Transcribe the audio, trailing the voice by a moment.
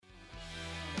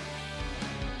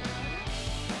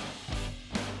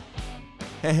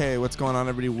Hey, what's going on,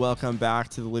 everybody? Welcome back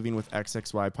to the Living with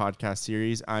XXY podcast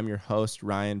series. I'm your host,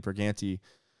 Ryan Briganti.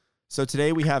 So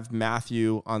today we have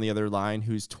Matthew on the other line,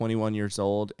 who's 21 years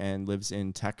old and lives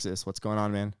in Texas. What's going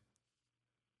on, man?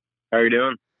 How are you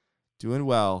doing? Doing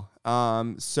well.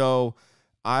 So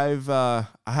I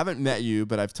haven't met you,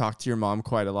 but I've talked to your mom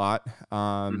quite a lot.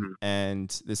 And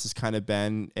this has kind of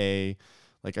been a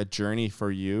journey for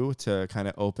you to kind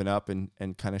of open up and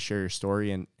kind of share your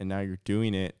story, and now you're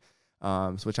doing it.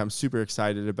 Which I'm super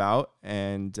excited about.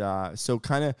 And so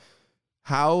kind of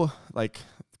how,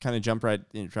 jump right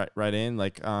in,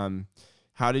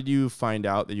 how did you find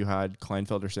out that you had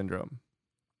Klinefelter syndrome?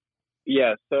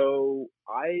 Yeah, so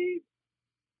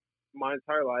my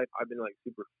entire life, I've been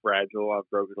super fragile. I've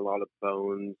broken a lot of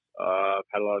bones, I've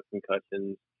had a lot of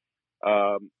concussions.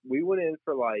 We went in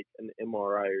for an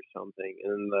MRI or something,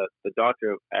 and the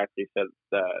doctor actually said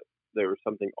that there was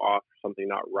something off, something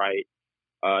not right.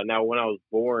 Now, when I was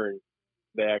born,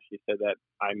 they actually said that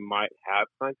I might have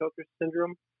Klinefelter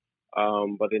syndrome,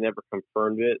 but they never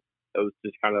confirmed it. It was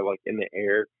just kind of in the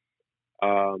air.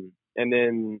 And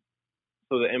then,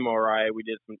 so the MRI,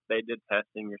 they did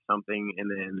testing or something, and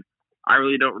then I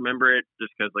really don't remember it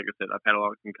just because, like I said, I've had a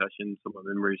lot of concussions, so my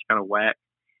memory's kind of whack.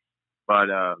 But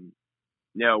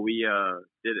yeah, we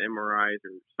did MRIs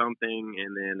or something,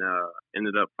 and then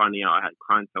ended up finding out I had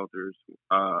Klinefelter's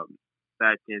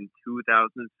back in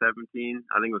 2017.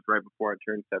 I think it was right before I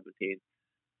turned 17.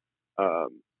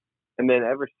 And then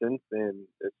ever since then,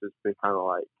 it's just been kind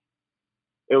of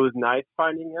it was nice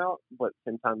finding out, but at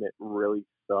the same time, it really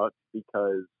sucked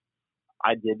because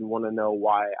I didn't want to know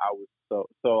why I was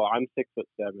so I'm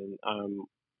 6'7", I'm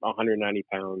 190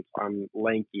 pounds, I'm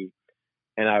lanky,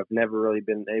 and I've never really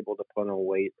been able to put on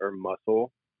weight or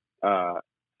muscle.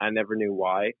 I never knew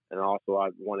why, and also I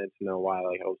wanted to know why I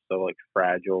was so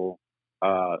fragile.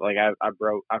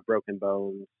 I've broken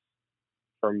bones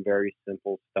from very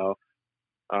simple stuff.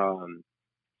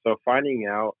 So finding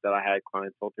out that I had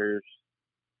Klinefelter's,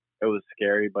 it was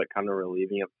scary but kind of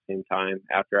relieving at the same time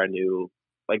after I knew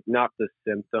not the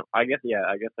symptom. I guess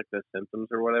the symptoms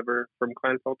or whatever from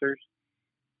Klinefelter's.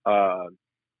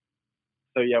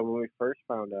 So yeah, when we first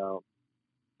found out,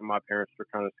 my parents were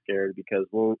kind of scared because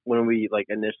when we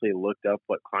initially looked up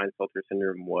what Klinefelter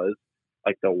syndrome was,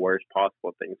 the worst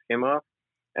possible things came up.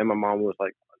 And my mom was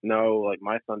like, no,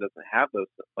 my son doesn't have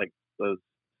those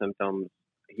symptoms.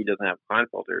 He doesn't have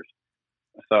Klinefelter's.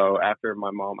 So after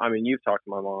my mom, I mean, you've talked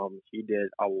to my mom. She did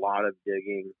a lot of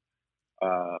digging,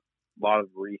 a lot of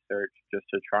research just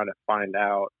to try to find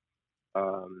out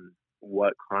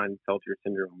what Klinefelter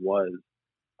syndrome was.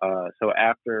 So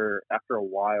after a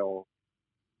while,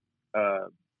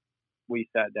 we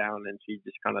sat down and she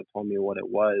just kind of told me what it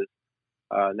was.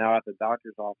 Now at the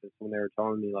doctor's office, when they were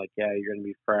telling me yeah, you're going to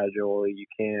be fragile, you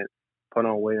can't put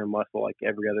on weight or muscle like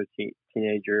every other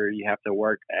teenager, you have to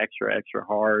work extra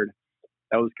hard.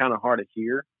 That was kind of hard to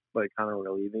hear, but kind of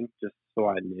relieving, just so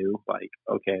I knew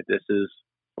okay, this is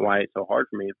why it's so hard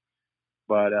for me.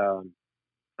 But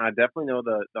I definitely know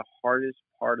the hardest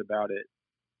part about it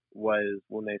was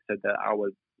when they said that I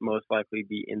would most likely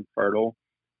be infertile.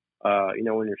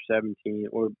 When you're 17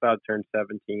 or about to turn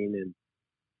 17 and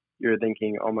you're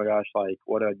thinking, oh my gosh,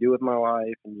 what do I do with my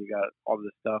life? And you got all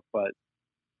this stuff. But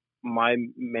my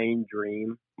main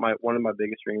dream, one of my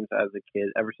biggest dreams as a kid,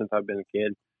 ever since I've been a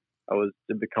kid, I was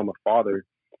to become a father.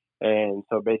 And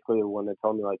so basically when they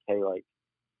told me hey,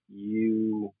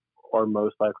 you are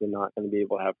most likely not going to be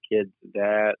able to have kids,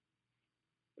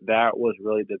 that was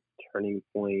really the turning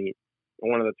point,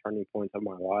 one of the turning points of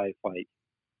my life.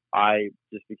 I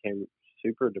just became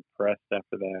super depressed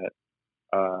after that.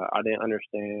 I didn't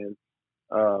understand.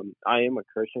 I am a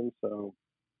Christian,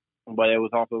 but it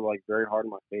was also very hard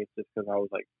on my face just because I was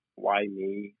why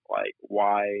me?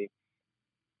 Why?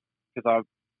 Because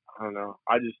I don't know.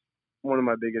 One of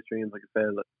my biggest dreams, like I said,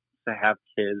 to have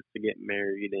kids, to get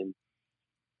married and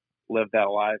live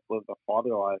that life, live the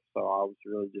father life. So I was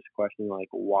really just questioning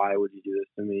why would you do this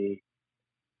to me?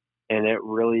 And it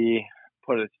really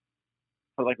put a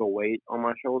weight on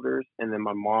my shoulders. And then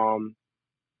my mom,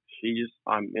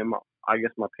 I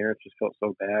guess my parents just felt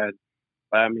so bad.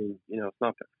 But I mean, it's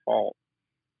not their fault.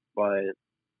 But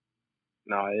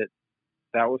no,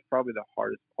 that was probably the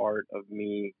hardest part of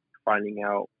me finding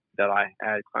out that I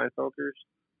had Klinefelter's.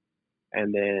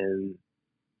 And then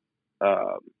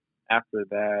after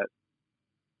that,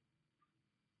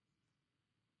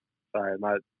 sorry,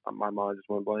 my mind just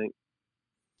went blank.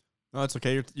 No, it's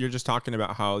okay. You're just talking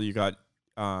about how you got,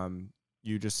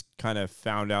 you just kind of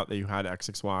found out that you had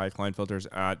XXY Klinefelter's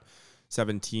at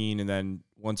 17. And then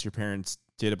once your parents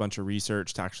did a bunch of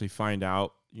research to actually find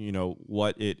out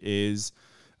what it is.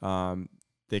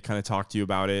 They kind of talked to you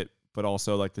about it, but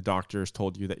also like the doctors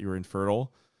told you that you were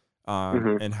infertile,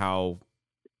 and how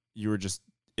you were just,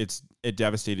 it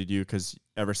devastated you because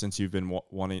ever since you've been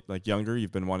wanting, like younger,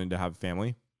 you've been wanting to have a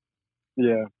family.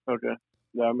 Yeah. Okay.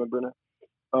 Yeah, I remember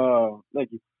now.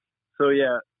 Thank you. So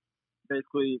yeah,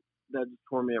 basically that just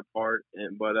tore me apart.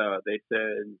 But they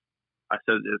said, I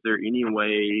said, is there any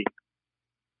way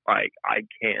like I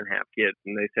can't have kids?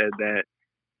 And they said that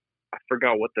I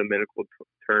forgot what the medical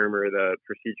term or the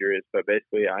procedure is, but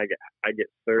basically I get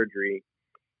surgery,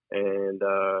 and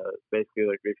basically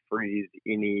like they freeze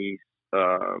any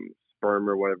sperm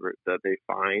or whatever that they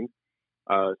find.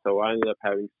 So I ended up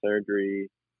having surgery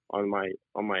on my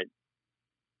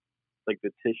like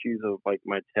the tissues of like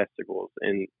my testicles,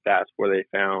 and that's where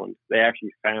they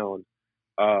actually found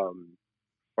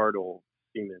fertile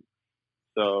semen.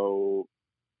 So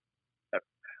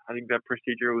I think that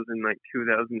procedure was in like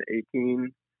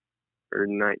 2018 or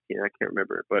 19, I can't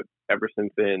remember. But ever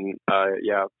since then,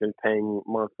 yeah, I've been paying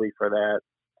monthly for that.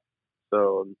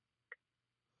 So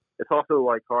it's also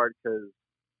like hard because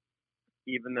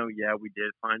even though, yeah, we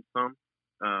did find some,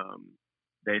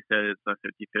 they said it's a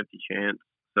 50-50 chance.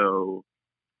 So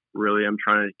really, I'm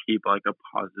trying to keep like a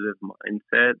positive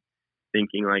mindset,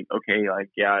 thinking like, okay, like,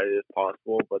 yeah, it is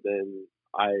possible. But then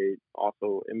I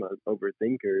also am an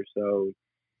overthinker. So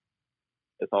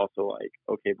it's also like,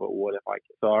 okay, but what if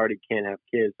so I already can't have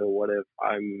kids. So what if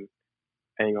I'm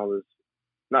paying all this?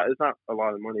 It's not a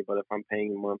lot of money, but if I'm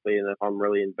paying monthly and if I'm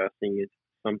really investing in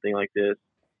something like this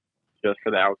just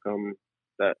for the outcome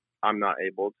that I'm not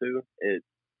able to,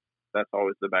 that's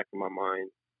always the back of my mind.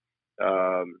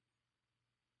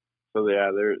 So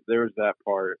yeah, there's that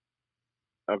part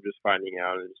of just finding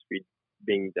out and just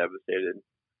being devastated.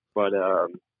 But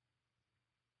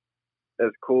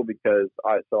it's cool because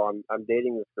I'm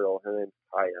dating this girl. Her name's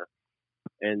Kaya,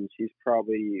 and she's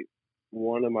probably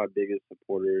one of my biggest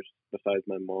supporters besides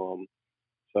my mom.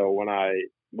 So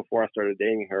before I started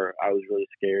dating her, I was really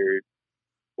scared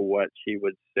what she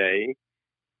would say.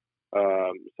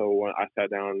 So when I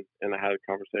sat down and I had a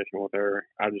conversation with her,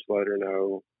 I just let her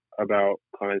know about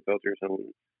Klinefelter's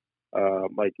and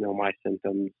like my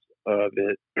symptoms of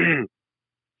it.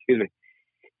 Excuse me.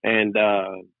 And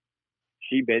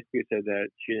she basically said that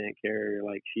she didn't care.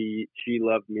 Like she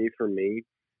loved me for me.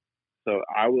 So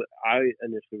I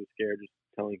initially was scared just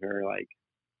telling her like,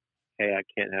 hey, I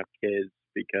can't have kids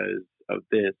because of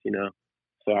this.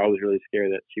 So I was really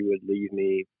scared that she would leave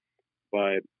me.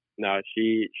 But no,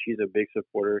 she's a big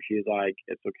supporter. She's like,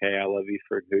 it's okay. I love you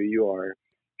for who you are.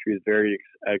 She was very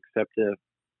accepting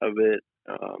of it.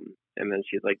 And then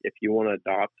she's like, if you want to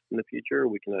adopt in the future,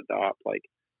 we can adopt. Like,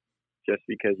 just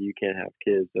because you can't have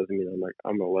kids doesn't mean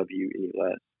I'm gonna love you any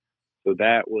less. So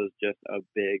that was just a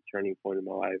big turning point in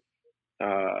my life.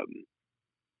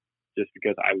 Just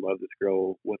because I love this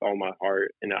girl with all my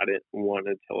heart, and I didn't want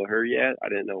to tell her yet. I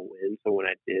didn't know when. So when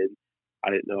I did, I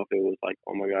didn't know if it was like,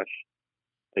 oh my gosh,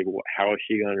 like how is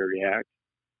she gonna react?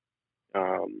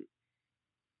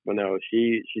 But no,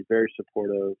 she's very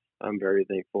supportive. I'm very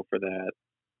thankful for that.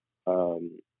 So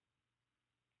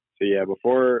yeah,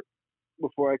 before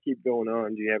I keep going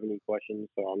on, do you have any questions?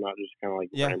 So I'm not just kind of like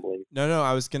rambling. No,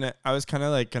 I was kind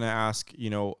of like gonna ask,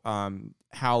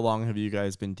 how long have you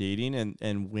guys been dating,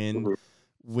 and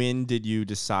when did you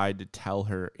decide to tell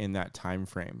her in that time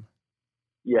frame?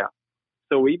 Yeah.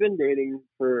 So we've been dating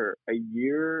for a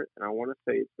year, and I want to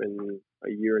say it's been a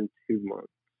year and 2 months.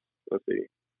 Let's see.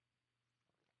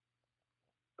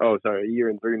 Oh, sorry, a year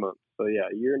and 3 months. So yeah,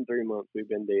 a year and 3 months we've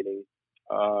been dating.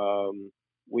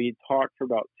 We talked for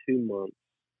about 2 months,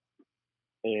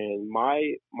 and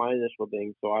my initial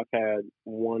thing. So I've had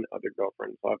one other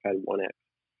girlfriend. So I've had one ex,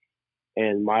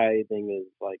 and my thing is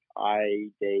like I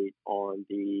date on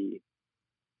the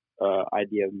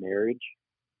idea of marriage.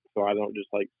 So I don't just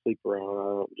like sleep around.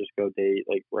 I don't just go date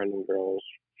like random girls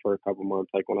for a couple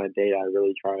months. Like when I date, I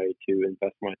really try to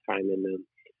invest my time in them,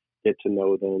 get to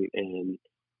know them, and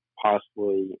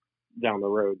possibly down the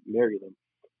road marry them.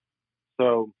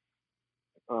 So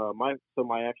my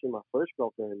first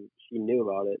girlfriend, she knew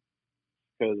about it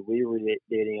because we were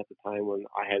dating at the time when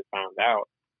I had found out,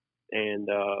 and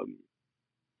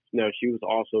she was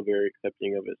also very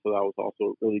accepting of it. So I was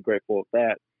also really grateful of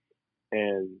that.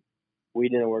 And we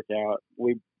didn't work out.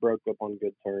 We broke up on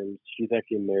good terms. She's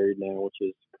actually married now, which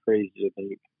is crazy to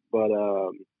think. But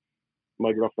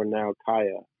my girlfriend now,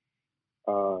 Kaya,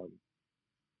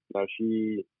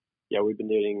 now we've been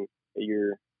dating a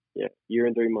year, year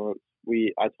and 3 months.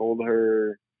 I told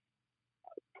her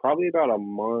probably about a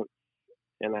month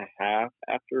and a half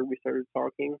after we started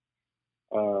talking.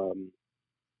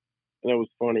 And it was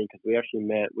funny because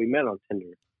we met on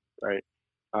Tinder, right?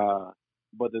 Uh,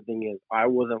 but the thing is, I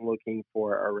wasn't looking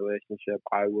for a relationship.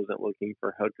 I wasn't looking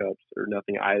for hookups or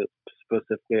nothing. I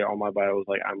specifically on my bio was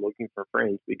like, I'm looking for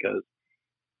friends because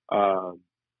um,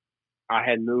 I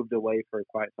had moved away for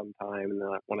quite some time, and then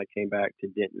when I came back to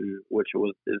Denton, which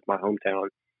is my hometown,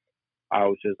 I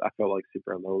felt like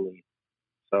super lonely.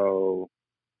 So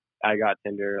I got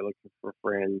Tinder looking for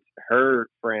friends. Her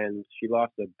friend, she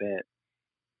lost a bet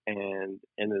and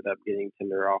ended up getting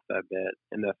Tinder off that bet,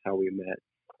 and that's how we met.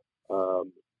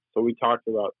 Um, so we talked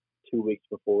about 2 weeks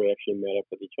before we actually met up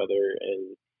with each other,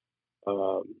 and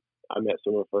I met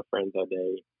some of her friends that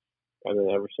day, and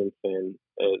then ever since then,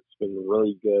 it's been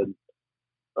really good.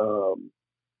 Um,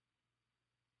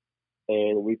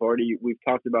 and we've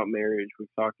talked about marriage,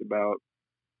 we've talked about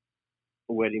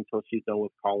waiting till she's done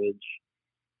with college,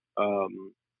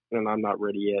 um, and I'm not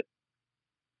ready yet,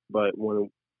 but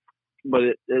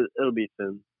it'll be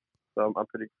soon. So I'm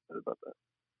pretty excited about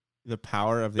The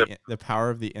power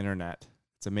of the internet.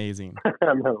 It's amazing. that.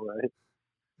 I know, right?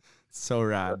 So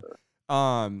rad.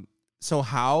 Um, so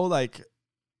how like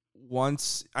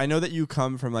once I know that you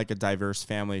come from like a diverse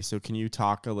family, so can you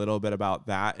talk a little bit about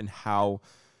that and how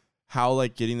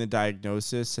like getting the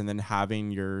diagnosis and then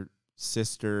having your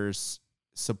sister's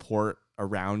support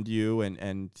around you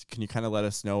and can you kind of let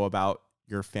us know about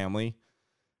your family?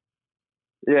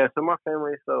 Yeah, so my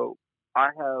family, so I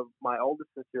have my oldest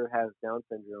sister has Down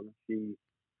syndrome. She's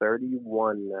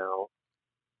 31 now.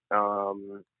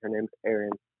 Her name's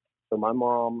Erin. So my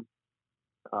mom,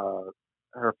 uh,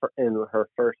 and her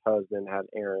first husband had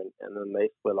Erin, and then they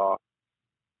split off,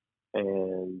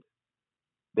 and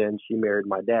then she married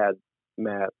my dad,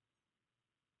 Matt.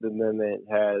 And then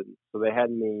they had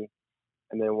me,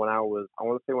 and then I want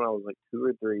to say when I was like 2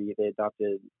 or 3, they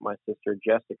adopted my sister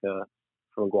Jessica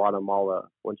from Guatemala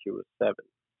when she was 7.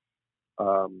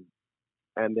 Um,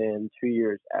 and then 2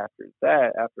 years after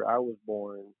that, after I was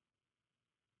born,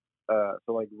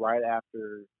 so like right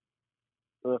after,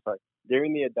 no, sorry,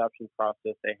 during the adoption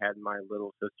process, they had my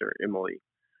little sister Emily.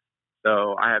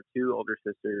 So I have 2 older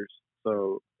sisters.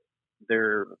 So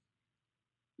they're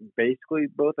basically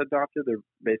both adopted. They're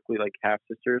basically like half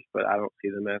sisters, but I don't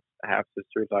see them as half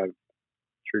sisters. I've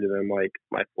treated them like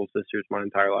my full sisters my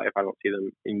entire life. I don't see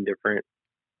them any different.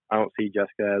 I don't see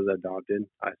Jessica as adopted.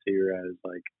 I see her as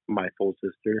like my full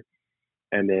sister.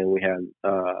 And then we had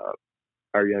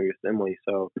our youngest Emily.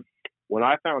 So when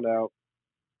I found out,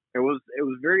 it was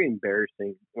very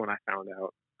embarrassing when I found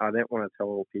out. I didn't want to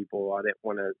tell people. I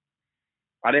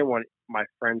didn't want my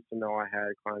friends to know I had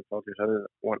Klinefelters. I didn't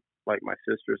want like my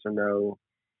sisters to know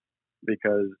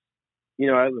because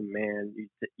as a man,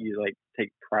 you like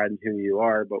take pride in who you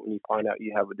are, but when you find out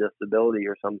you have a disability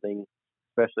or something,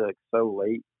 especially like so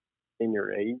late in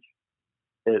your age,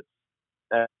 it's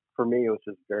that for me it was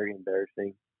just very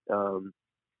embarrassing. Um,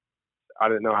 I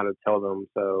didn't know how to tell them,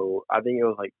 so I think it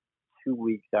was like 2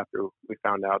 weeks after we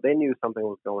found out. They knew something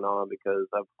was going on because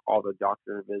of all the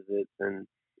doctor visits and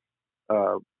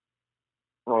uh,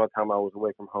 all the time I was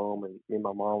away from home, and me and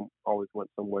my mom always went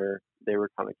somewhere. They were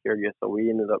kind of curious, so we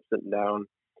ended up sitting down,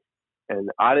 and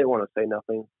I didn't want to say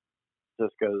nothing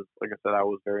just because, like I said, I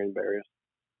was very embarrassed.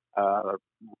 I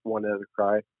wanted to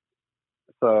cry.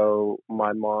 So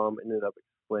my mom ended up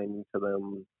explaining to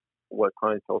them what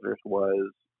Klinefelter's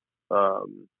was,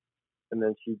 um, and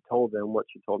then she told them what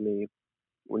she told me.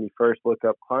 When you first look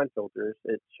up Klinefelter's,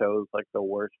 it shows like the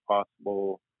worst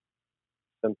possible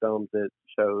symptoms. It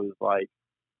shows like,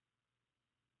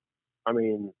 I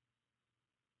mean,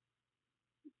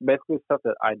 basically stuff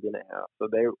that I didn't have. So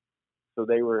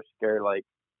they were scared like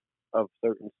of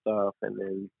certain stuff, and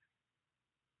then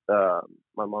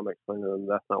my mom explained to them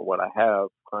that's not what I have.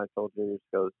 Klinefelter's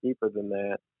goes deeper than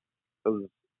that. It was,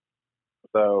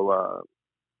 so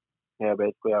yeah,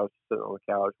 basically I was just sitting on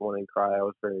the couch wanting to cry. I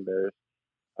was very embarrassed.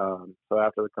 So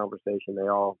after the conversation, they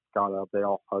all got up, they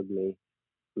all hugged me,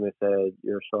 and they said,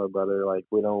 "You're sorry, brother. Like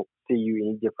we don't see you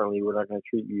any differently. We're not going to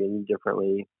treat you any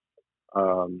differently."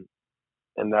 Um,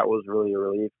 and that was really a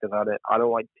relief because I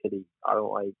don't like pity. I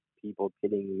don't like people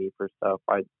pitying me for stuff.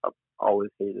 I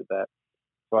always hated that.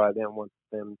 So I didn't want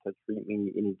them to treat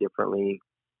me any differently.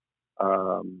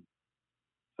 Um,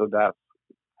 so that's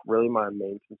really my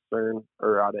main concern,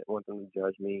 or I didn't want them to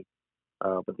judge me,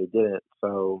 but they didn't.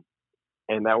 So,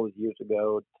 and that was years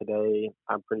ago. Today,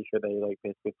 I'm pretty sure they like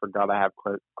basically forgot I have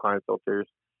Klinefelters.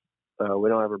 So we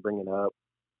don't ever bring it up.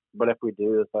 But if we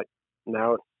do, it's like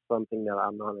now it's something that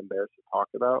I'm not embarrassed to talk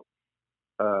about.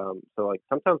 So like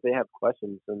sometimes they have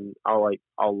questions, and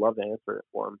I'll love to answer it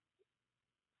for them.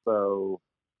 So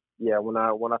yeah, when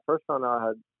I first found out I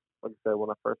had, like I said, when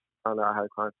I first found out I had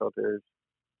climate filters,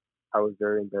 I was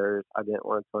very embarrassed. I didn't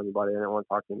want to tell anybody. I didn't want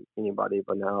to talk to anybody.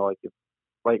 But now, like, if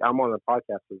like I'm on a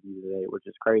podcast with you today, which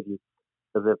is crazy,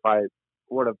 because if I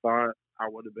would have thought I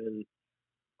would have been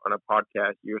on a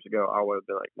podcast years ago, I would have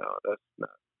been like, no, that's not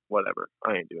whatever.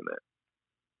 I ain't doing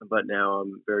that. But now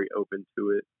I'm very open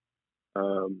to it.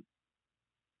 Um,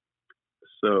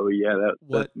 so yeah, that's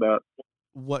What about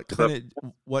what what's up. kind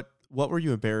of what were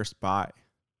you embarrassed by?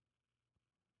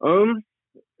 Um,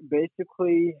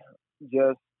 basically,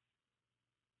 just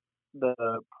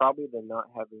probably the not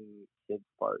having kids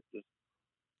part. Just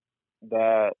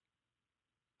that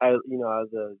as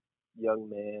a young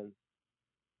man,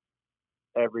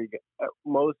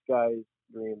 most guys'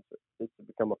 dreams is to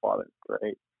become a father,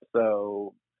 right?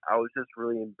 So I was just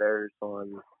really embarrassed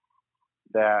on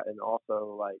that, and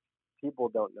also like people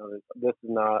don't know this. This is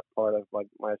not part of like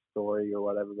my story or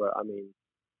whatever, but I mean,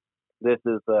 this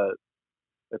is the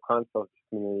consult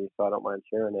community, so I don't mind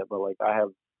sharing it. But like I have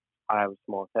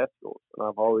small testicles, and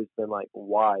I've always been like,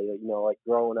 why? Like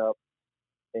growing up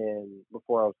and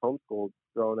before I was homeschooled,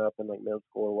 growing up in like middle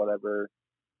school or whatever,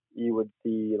 you would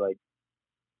see like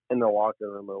in the locker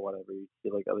room or whatever, you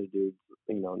see like other dudes,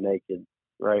 naked,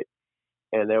 right?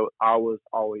 And I was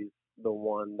always the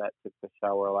one that took the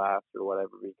shower last or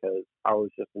whatever because I was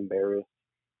just embarrassed.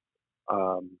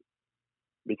 Um,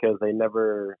 because they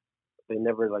never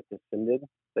like descended.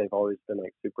 They've always been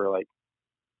like super like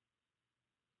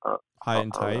High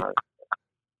and I don't know tight?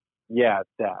 yeah,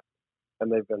 that,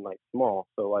 and they've been like small.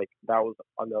 So like that was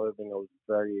another thing I was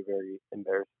very very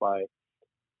embarrassed by.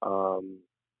 Um,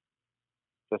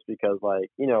 just because like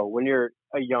when you're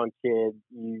a young kid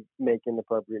you make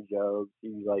inappropriate jokes,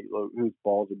 you like whose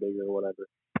balls are bigger or whatever,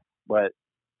 but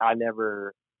I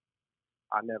never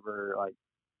like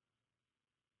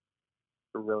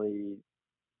really,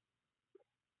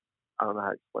 I don't know how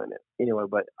to explain it anyway,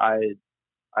 but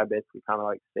I basically kind of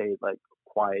like stayed like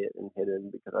quiet and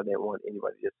hidden because I didn't want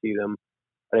anybody to see them.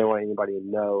 I didn't want anybody to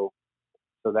know.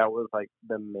 So that was like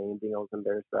the main thing I was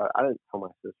embarrassed about. I didn't tell my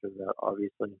sisters that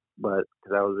obviously, but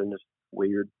because that was just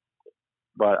weird.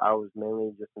 But I was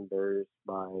mainly just embarrassed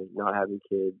by not having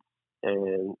kids.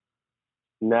 And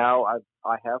now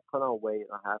I have put on weight.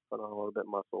 I have put on a little bit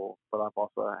muscle, but I've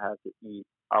also had to eat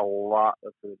a lot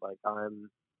of food. Like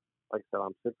I said,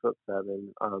 I'm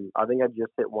 6'7". I think I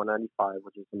just hit 195,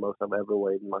 which is the most I've ever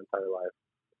weighed in my entire life.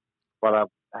 But I've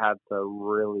had to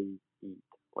really eat.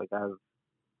 Like I've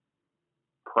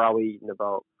probably eaten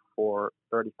about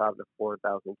 35 to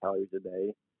 4,000 calories a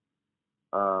day.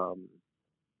 Um,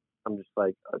 I'm just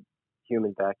like a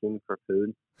human vacuum for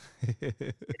food,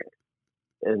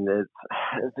 and it's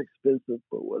it's expensive,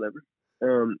 but whatever.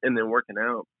 And then working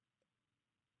out,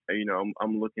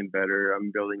 I'm looking better.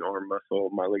 I'm building arm muscle.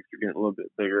 My legs are getting a little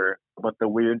bit bigger. But the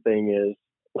weird thing is,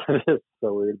 it's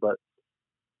so weird. But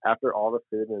after all the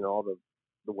food and all the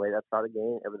weight I try to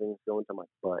gain, everything's going to my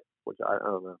butt, which I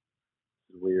don't know.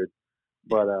 It's weird.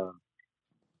 But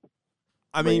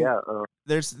I but mean, yeah,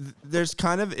 there's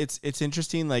kind of it's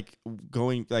interesting like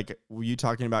going like you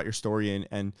talking about your story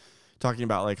and talking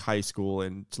about like high school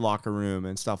and locker room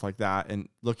and stuff like that and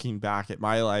looking back at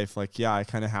my life, like yeah, I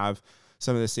kind of have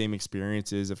some of the same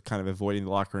experiences of kind of avoiding the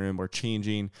locker room or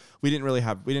changing. We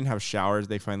didn't have showers.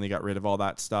 They finally got rid of all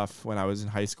that stuff when I was in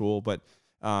high school, but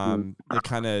mm,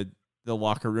 the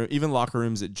locker room, even locker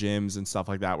rooms at gyms and stuff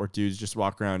like that where dudes just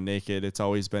walk around naked, it's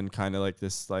always been kind of like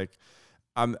this like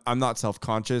I'm not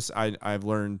self-conscious. I've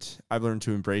learned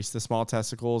to embrace the small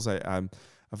testicles. I've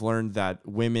learned that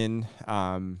women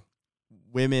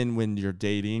when you're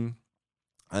dating,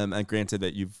 and granted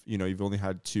that you've only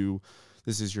had two,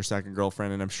 this is your second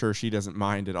girlfriend, and I'm sure she doesn't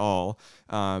mind at all.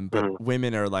 But mm,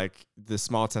 women are like the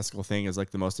small testicle thing is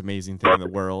like the most amazing thing in the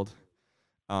world.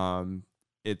 Um,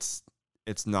 it's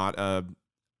it's not a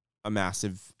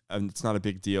massive, it's not a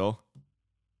big deal.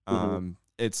 mm-hmm.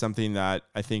 It's something that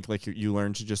I think like you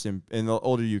learn to just, and the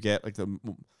older you get, like the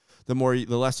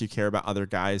less you care about other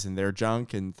guys and their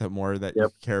junk, and the more that you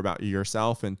Yep, care about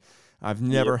yourself. And I've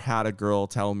yep, never had a girl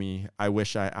tell me, I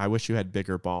wish you had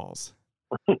bigger balls.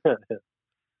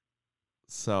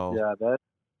 So, yeah.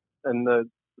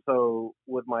 So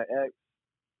with my ex,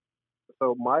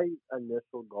 so my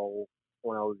initial goal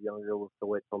when I was younger was to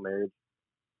wait till marriage.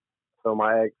 So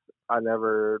my ex, I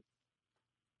never,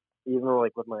 even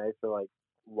like with my ex, or like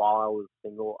while I was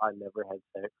single, I never had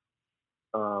sex.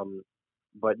 Um,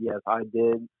 but yes, I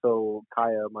did. So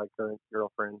Kaya, my current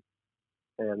girlfriend,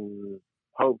 and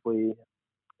hopefully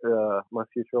my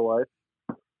future wife.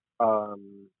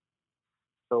 Um,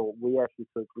 so we actually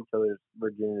took each other's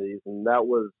virginities, and that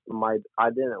was my. I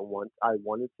didn't want. I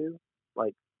wanted to,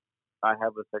 like, I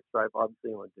have a sex drive.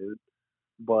 Obviously, I'm a dude,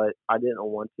 but I didn't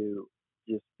want to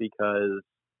just because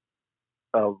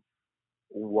of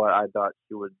what I thought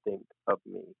she would think of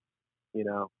me. You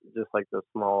know, just like the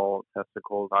small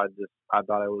testicles. I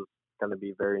thought it was going to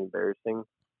be very embarrassing.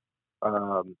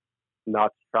 Um, not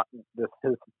to try, this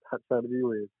is not trying to be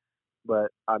weird, but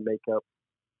I make up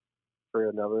for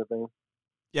another thing.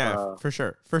 Yeah, Uh, for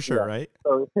sure, yeah. right?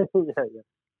 So yeah.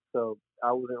 So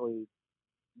I wasn't really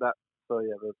that. So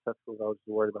yeah, the testicles. I was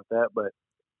just worried about that, but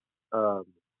um,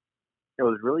 it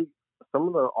was really some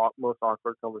of the most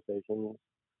awkward conversations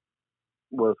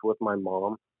was with my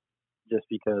mom, just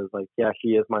because like yeah, she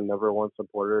is my number one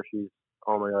supporter. She's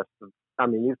oh my gosh. I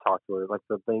mean, you've talked to her. Like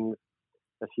the things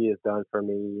that she has done for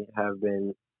me have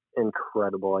been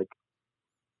incredible. Like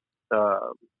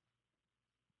uh,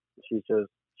 she's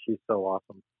so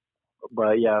awesome.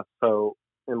 But yeah, so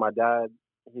and my dad,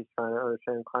 he's trying to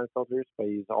understand Klinefelters, but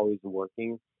he's always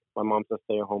working. My mom's a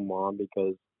stay-at-home mom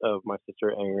because of my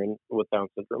sister Erin with Down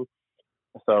syndrome.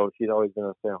 So she's always been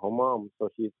a stay-at-home mom. So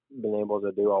she's been able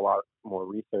to do a lot more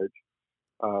research.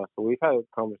 So we've had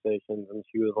conversations, and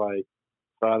she was like,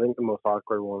 so I think the most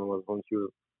awkward one was when she was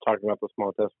talking about the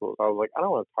small testicles. I was like, I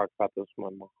don't want to talk about this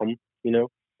with my mom, you know,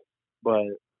 but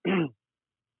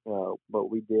but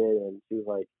we did, and she was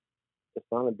like, it's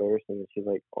not embarrassing. And she's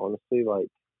like, honestly, like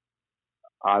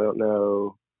I don't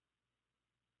know.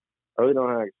 I really don't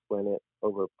know how to explain it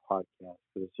over a podcast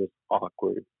because it's just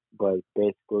awkward. But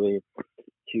basically,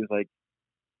 she was like,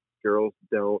 girls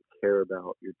don't care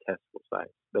about your testicle size.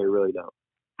 They really don't.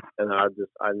 And I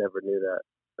never knew that.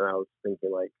 And I was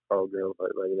thinking like, oh, girls,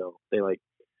 like you know, they like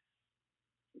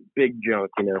big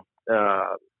junk, you know.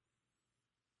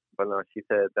 But no, she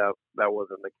said that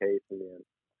wasn't the case in the end.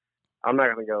 I'm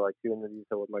not gonna go like too into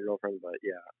detail with my girlfriend, but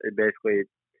yeah, it basically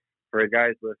for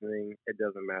guys listening, it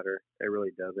doesn't matter. It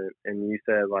really doesn't. And you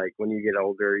said like when you get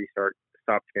older, you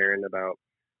stop caring about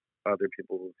other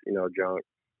people's junk.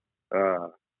 Uh,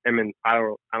 I mean, I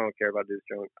don't care about this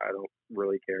junk. I don't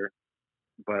really care.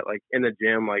 But like in the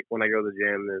gym, like when I go to the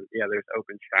gym, then yeah, there's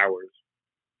open showers.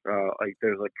 Like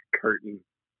there's like a curtain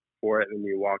for it, and then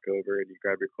you walk over and you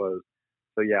grab your clothes.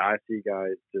 So yeah, I see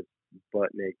guys just butt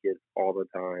naked all the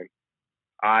time.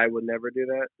 I would never do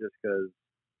that just because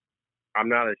I'm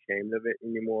not ashamed of it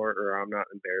anymore, or I'm not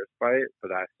embarrassed by it,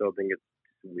 but I still think it's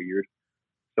weird.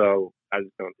 So I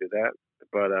just don't do that.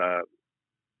 But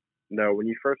no, when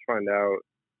you first find out,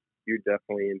 you're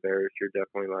definitely embarrassed. You're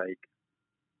definitely like,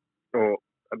 oh,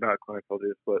 about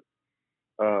Klinefelters, but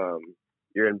um,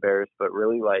 you're embarrassed. But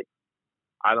really, like,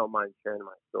 I don't mind sharing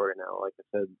my story now. Like I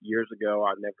said, years ago,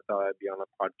 I never thought I'd be on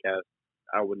a podcast.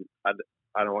 I wouldn't. I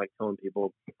don't like telling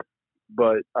people,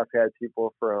 but I've had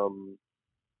people from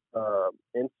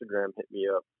Instagram hit me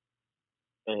up,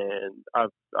 and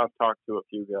I've talked to a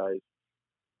few guys,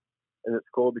 and it's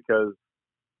cool because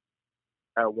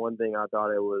at one thing I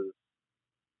thought it was,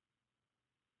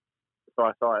 so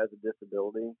I saw it as a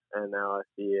disability, and now I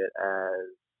see it as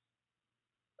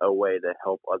a way to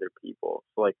help other people.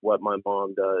 So like what my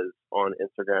mom does on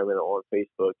Instagram and on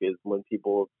Facebook is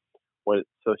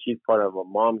so she's part of a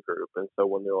mom group, and so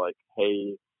when they're like,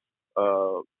 hey,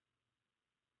 uh,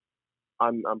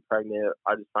 I'm pregnant.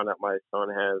 I just found out my son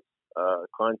has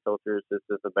Klinefelters. This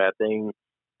is a bad thing.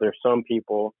 There's some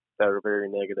people that are very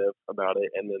negative about it,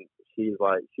 and then she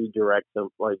directs them,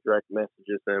 like direct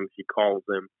messages them. She calls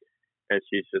them, and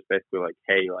she's just basically like,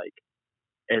 hey, like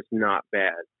it's not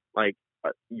bad. Like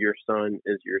your son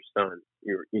is your son.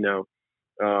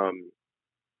 Um,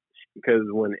 because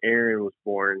when Aaron was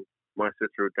born, my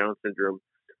sister with Down syndrome,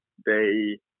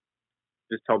 they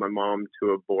just told my mom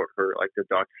to abort her. Like the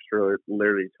doctors were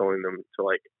literally telling them to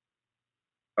like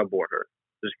abort her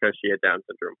just because she had Down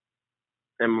syndrome.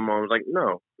 And my mom was like,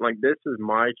 no, like this is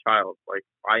my child. Like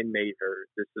I made her.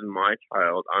 This is my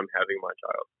child. I'm having my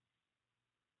child.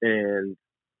 And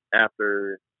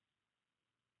after,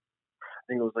 I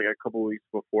think it was like a couple weeks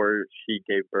before she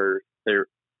gave birth, they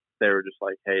were just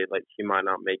like, hey, like she might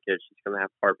not make it. She's gonna have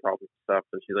heart problems and stuff.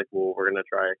 And she's like, well, we're gonna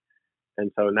try.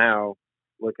 And so now,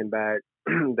 looking back,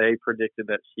 they predicted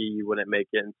that she wouldn't make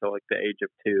it until like the age of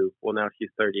 2. Well, now she's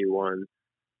 31,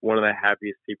 one of the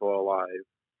happiest people alive,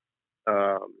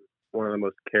 one of the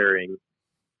most caring,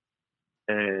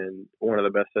 and one of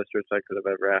the best sisters I could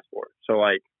have ever asked for. So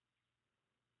like,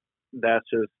 that's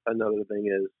just another thing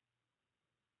is,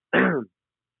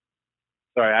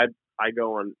 sorry, I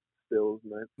go on stills.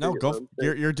 And No, go.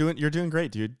 You're doing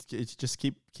great, dude. It's just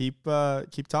keep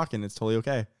talking. It's totally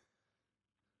okay.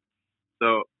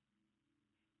 So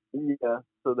yeah,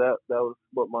 so that was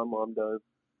what my mom does.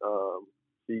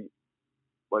 She,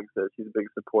 like I said, she's a big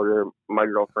supporter. My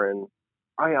girlfriend,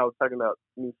 Oh yeah, I was talking about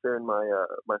me sharing my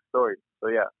my story. So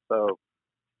yeah, so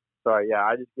sorry, yeah,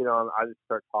 I just get on, I just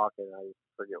start talking, and I just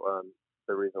forget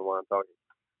the reason why I'm talking.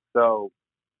 So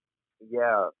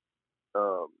yeah,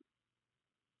 um,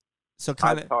 So I've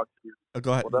kind of, talked to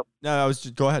go what ahead. up? No, I was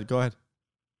just, go ahead. Go ahead.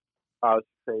 I was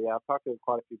say yeah, I've talked to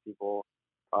quite a few people.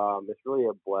 It's really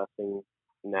a blessing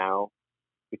now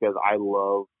because I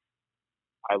love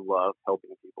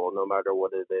helping people, no matter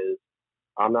what it is.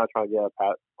 I'm not trying to get a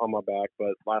pat on my back,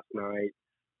 but last night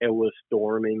it was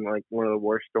storming, like one of the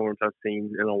worst storms I've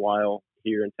seen in a while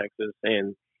here in Texas,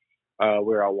 and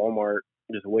we were at Walmart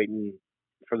just waiting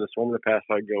for the storm to pass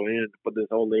so I go in. But this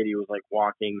old lady was like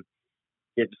walking,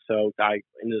 getting soaked. I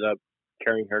ended up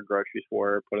carrying her groceries for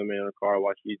her, put them in a car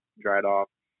while she dried off.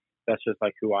 That's just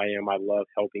like who I am. I love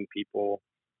helping people,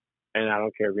 and I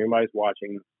don't care if anybody's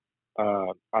watching.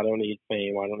 I don't need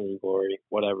fame. I don't need glory.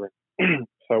 Whatever.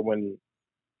 So when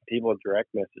people direct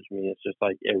message me, it's just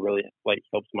like it really like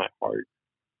helps my heart.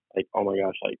 Like, oh my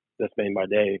gosh, like this made my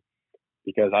day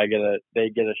because they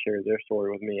get to share their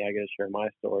story with me. I get to share my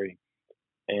story,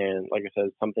 and like I said,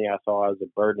 something I saw as a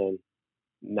burden.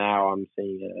 Now I'm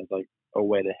seeing it as like a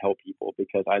way to help people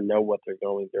because I know what they're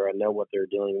going through. I know what they're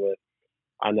dealing with.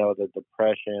 I know the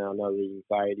depression. I know the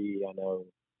anxiety. I know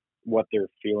what they're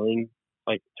feeling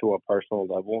like to a personal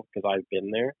level because I've been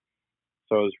there.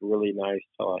 So it's really nice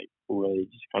to like really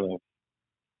just kind of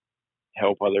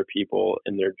help other people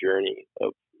in their journey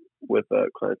of with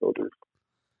client filters.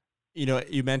 You know,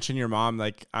 you mentioned your mom.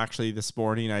 Like, actually, this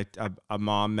morning, a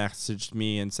mom messaged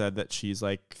me and said that she's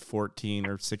like 14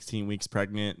 or 16 weeks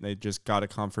pregnant. They just got a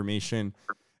confirmation,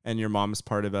 and your mom is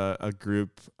part of a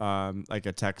group, like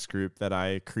a text group that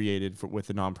I created with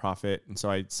a nonprofit. And so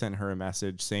I sent her a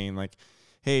message saying like,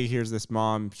 "Hey, here's this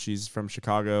mom. She's from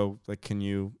Chicago. Like, can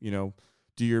you,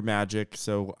 do your magic?"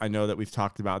 So I know that we've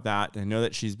talked about that. I know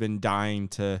that she's been dying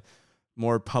to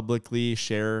more publicly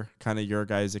share kind of your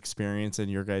guys' experience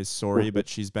and your guys' story, but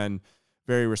she's been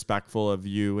very respectful of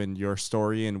you and your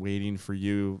story and waiting for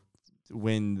you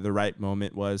when the right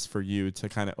moment was for you to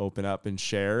kind of open up and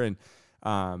share. And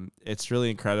it's really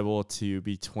incredible to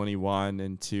be 21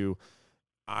 and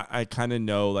I kind of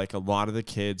know like a lot of the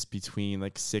kids between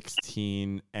like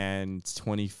 16 and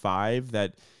 25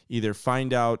 that either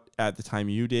find out at the time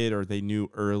you did or they knew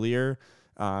earlier,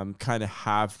 kind of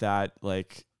have that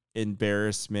like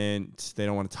embarrassment. They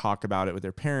don't want to talk about it with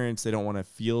their parents. They don't want to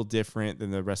feel different than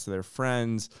the rest of their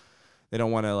friends. They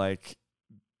don't want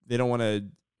to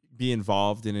be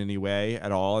involved in any way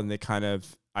at all. And they kind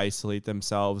of isolate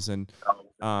themselves. And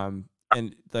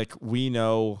like, we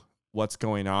know what's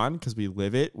going on because we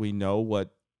live it. We know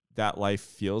what that life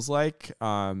feels like.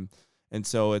 And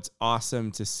so it's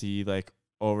awesome to see like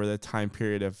over the time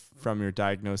period of from your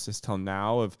diagnosis till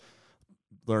now of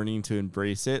learning to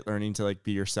embrace it, learning to like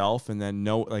be yourself, and then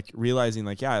realizing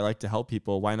like, yeah, I like to help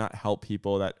people. Why not help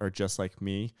people that are just like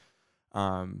me?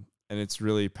 And it's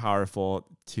really powerful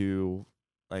to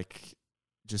like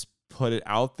just put it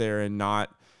out there and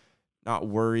not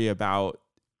worry about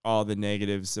all the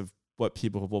negatives of what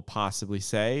people will possibly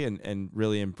say, and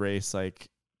really embrace like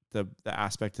the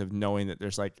aspect of knowing that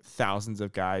there's like thousands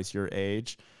of guys your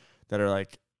age that are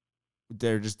like,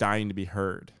 they're just dying to be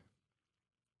heard.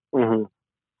 Mm-hmm.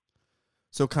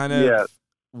 So kind Yeah, of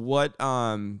what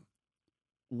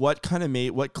what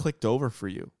clicked over for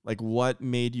you? Like, what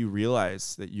made you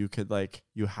realize that you could like,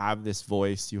 you have this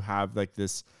voice, you have like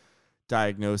this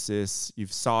diagnosis,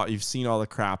 you've seen all the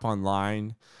crap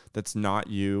online that's not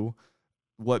you.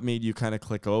 What made you kind of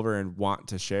click over and want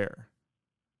to share?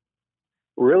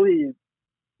 really,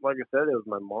 like I said, it was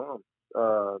my mom.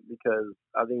 Because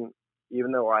I think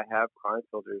even though I have client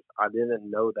filters, I didn't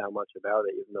know that much about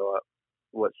it, even though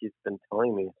what she's been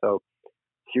telling me. So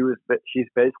she's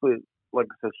basically like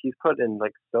I said, she's put in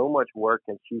like so much work,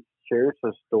 and she shares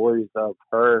her stories of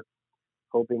her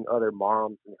helping other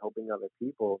moms and helping other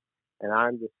people, and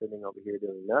I'm just sitting over here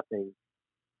doing nothing.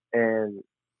 And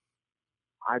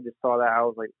I just saw that I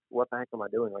was like, what the heck am I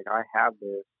doing? Like I have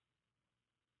this,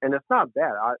 and it's not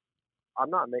bad. I'm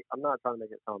not trying to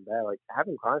make it sound bad. Like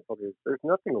having client filters, there's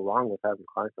nothing wrong with having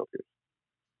client filters.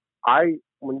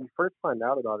 When you first find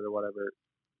out about it or whatever,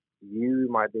 you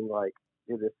might think like,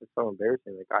 dude, this is so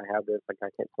embarrassing. Like I have this, like I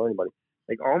can't tell anybody.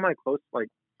 Like all my close, like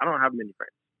I don't have many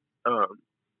friends,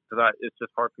 because it's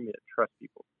just hard for me to trust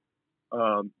people.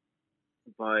 Um,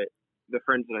 but the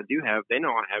friends that I do have, they know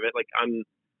I have it. Like I'm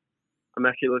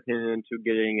actually looking into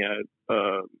getting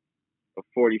a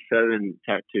 47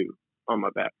 tattoo on my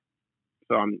back.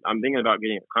 So I'm thinking about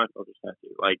getting a client filter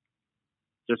tattoo, like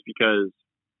just because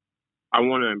I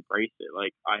want to embrace it.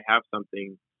 Like I have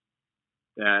something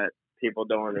that people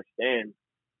don't understand,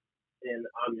 and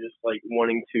I'm just like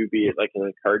wanting to be like an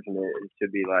encouragement and to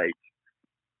be like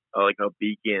a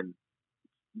beacon,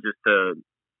 just to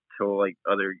like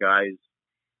other guys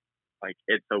like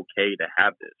it's okay to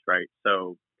have this, right?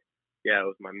 So yeah, it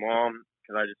was my mom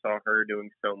because I just saw her doing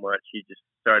so much. She just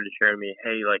started sharing me,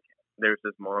 hey, like there's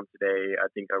this mom today. I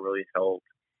think I really helped.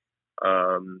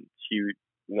 She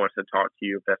wants to talk to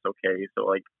you if that's okay. So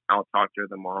like I'll talk to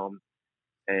the mom,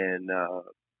 and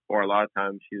or a lot of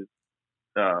times she's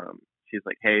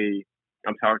like, hey,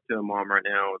 I'm talking to the mom right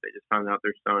now. They just found out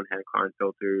their son had Klein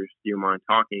filters. Do you mind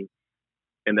talking?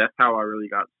 And that's how I really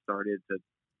got started to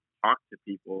talk to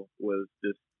people, was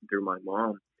just through my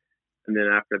mom. And then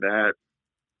after that,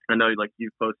 I know like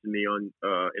you've posted me on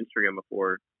Instagram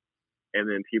before, and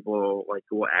then people like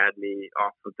will add me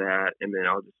off of that, and then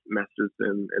I'll just message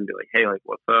them and be like, hey, like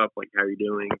what's up, like how you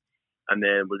doing, and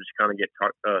then we'll just kind of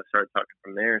start talking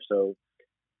from there. So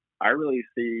I really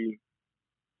see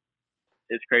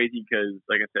it's crazy because,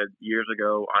 like I said, years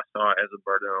ago I saw it as a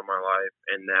burden on my life,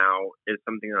 and now it's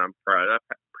something that I'm proud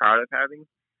of having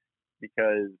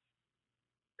because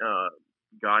uh,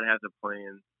 God has a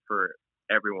plan for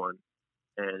everyone,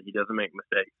 and He doesn't make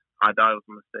mistakes. I thought it was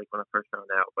a mistake when I first found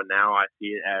out, but now I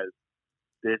see it as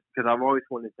this because I've always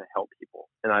wanted to help people,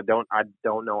 and I don't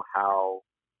know how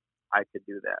I could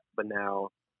do that, but now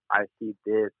I see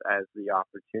this as the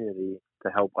opportunity to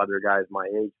help other guys my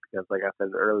age because, like I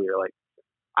said earlier, like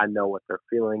I know what they're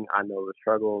feeling, I know the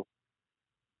struggles,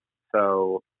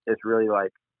 so it's really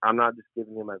like I'm not just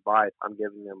giving them advice, I'm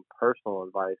giving them personal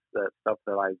advice, that stuff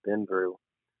that I've been through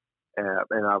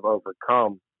and I've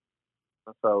overcome.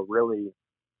 So really,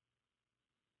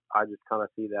 I just kind of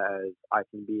see that as I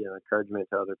can be an encouragement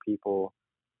to other people,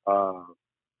 uh,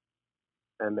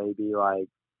 and maybe like,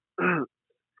 excuse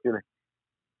me,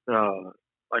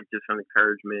 like just an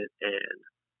encouragement. And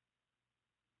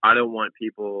I don't want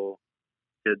people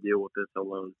to deal with this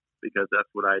alone because that's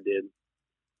what I did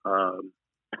um,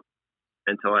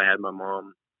 until I had my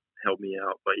mom help me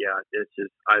out. But yeah, it's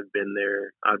just I've been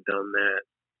there, I've done that,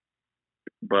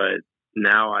 but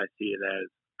now I see it as,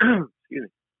 excuse me,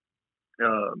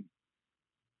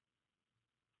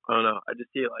 I don't know. I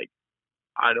just see it like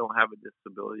I don't have a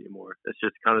disability anymore. It's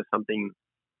just kind of something.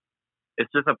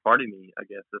 It's just a part of me, I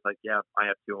guess. It's like, yeah, I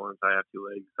have two arms, I have two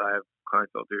legs, I have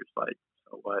Klinefelter's. Like,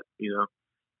 so what, you know?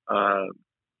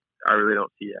 I really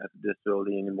don't see it as a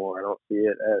disability anymore. I don't see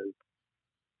it as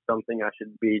something I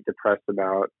should be depressed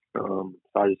about. So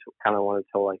I just kind of want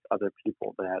to tell like other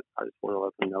people that I just want to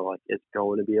let them know like it's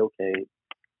going to be okay.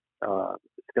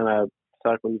 It's gonna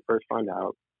suck when you first find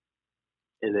out.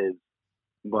 It is,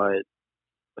 but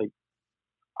like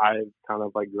I've kind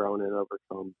of like grown and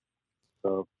overcome.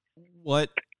 So What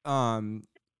um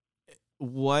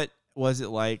what was it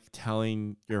like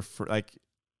telling your like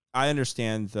I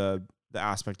understand the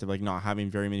aspect of like not having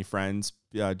very many friends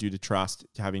due to trust,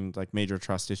 having like major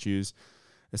trust issues,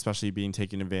 especially being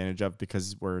taken advantage of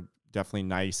because we're definitely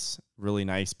nice, really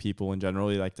nice people in general.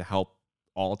 We like to help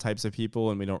all types of people,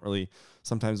 and we don't really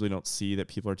sometimes we don't see that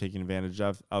people are taking advantage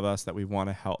of us that we want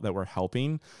to help, that we're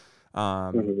helping.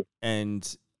 mhm.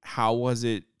 And how was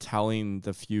it telling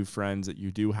the few friends that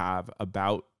you do have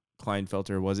about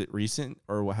Klinefelter? Was it recent,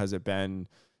 or has it been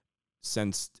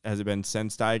since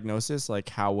diagnosis? Like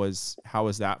how was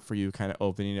that for you, kind of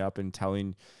opening up and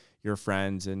telling your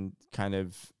friends and kind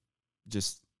of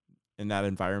just in that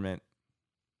environment?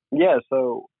 Yeah.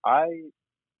 So I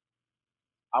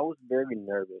was very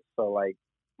nervous. So like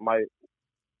my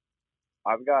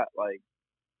I've got like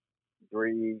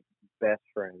three best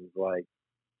friends. Like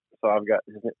so I've got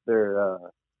they're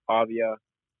Avia,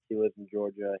 he lives in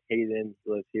Georgia. Hayden,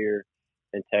 he lives here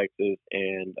in Texas,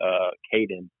 and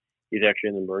Caden, he's actually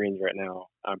in the Marines right now.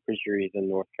 I'm pretty sure he's in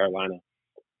North Carolina.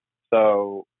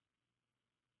 So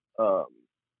um,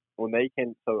 when they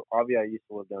came, so Avia used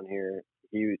to live down here.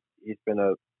 He's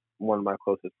been one of my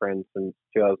closest friends since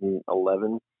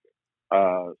 2011.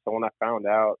 So when I found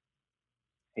out,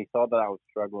 he saw that I was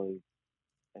struggling,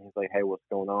 and he's like, "Hey, what's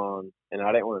going on?" And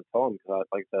I didn't want to tell him because,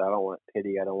 like I said, I don't want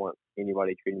pity. I don't want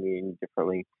anybody treating me any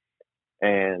differently.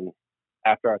 And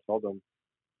after I told him,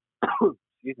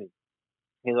 excuse me,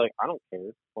 he's like, "I don't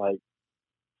care. Like,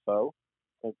 so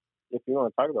if, if you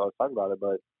want to talk about it, let's talk about it."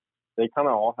 But they kind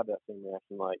of all had that same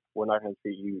reaction. Like, we're not going to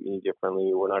treat you any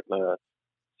differently. We're not going to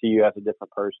see you as a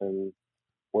different person.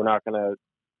 We're not going to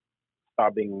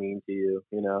stop being mean to you.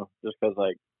 You know, just because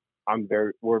like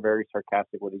we're very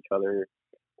sarcastic with each other.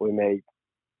 We make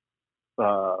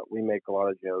we make a lot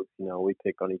of jokes. You know, we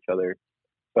pick on each other.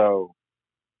 So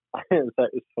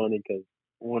it's funny because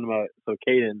one of my so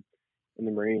Caden in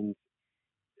the Marines,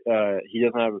 he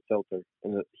doesn't have a filter,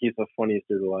 and he's the funniest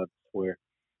dude alive, I swear.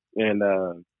 And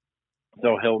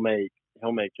so he'll make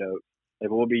jokes. Like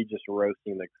we'll be just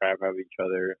roasting the crap out of each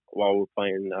other while we're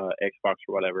playing Xbox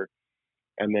or whatever,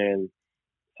 and then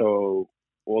so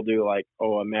we'll do like,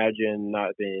 oh, imagine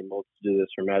not being able to do this,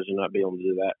 or imagine not being able to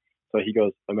do that. So he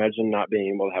goes, imagine not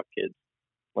being able to have kids.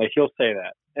 Like he'll say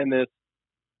that, and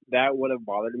that would have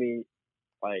bothered me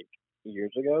like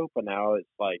years ago, but now it's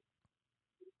like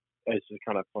it's just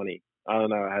kind of funny. I don't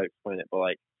know how to explain it, but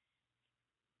like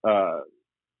uh,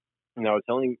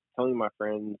 telling my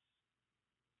friends,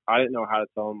 I didn't know how to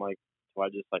tell them like, so I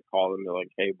just like call them and be like,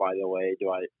 hey, by the way, do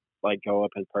I like go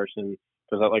up in person?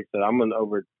 Because like I said, I'm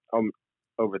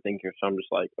overthinker, so I'm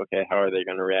just like, okay, how are they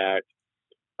gonna react?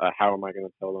 How am I gonna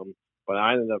tell them? But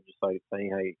I ended up just like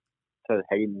saying, hey, to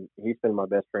Hayden, he's been my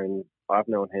best friend. I've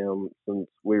known him since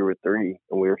we were 3,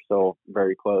 and we were still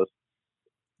very close.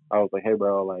 I was like, hey,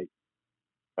 bro, like,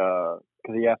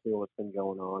 because he asked me what's been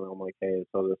going on. I'm like, hey,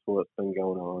 so this is what's been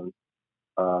going on.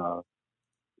 Uh,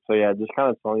 so yeah, just kind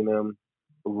of telling them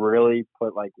really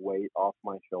put like weight off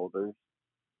my shoulders.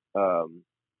 And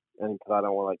because I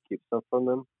don't want to like keep stuff from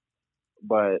them,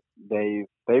 but they've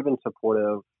been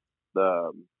supportive.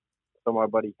 The So my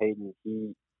buddy Hayden,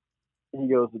 he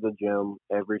goes to the gym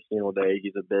every single day.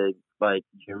 He's a big like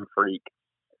gym freak.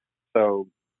 So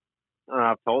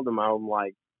I've told him, I'm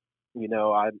like,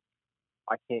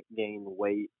 I can't gain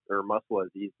weight or muscle as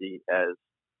easy as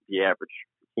the average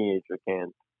teenager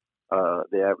can.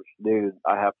 The average dude,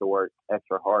 I have to work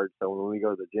extra hard. So when we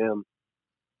go to the gym,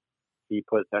 he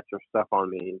puts extra stuff on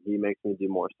me and he makes me do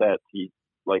more sets. He's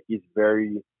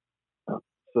very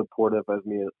supportive of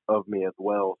me as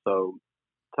well. So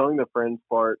telling the friends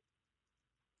part,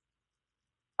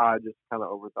 I just kind of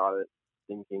overthought it,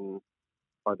 thinking,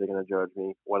 are they going to judge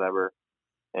me? Whatever.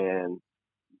 And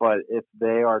but if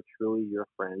they are truly your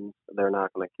friends, they're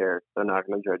not going to care. They're not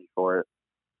going to judge you for it.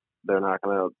 They're not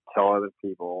going to tell other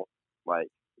people. Like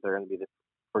they're going to be there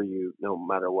for you no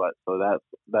matter what. So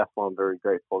that's why I'm very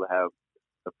grateful to have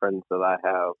the friends that I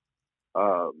have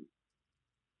um,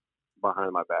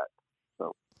 behind my back.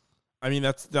 So I mean,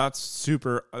 that's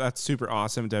super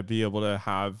awesome to be able to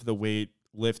have the weight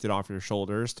lifted off your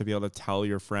shoulders, to be able to tell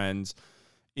your friends,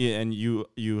 and you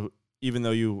even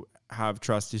though you have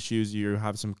trust issues, you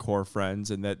have some core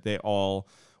friends, and that they all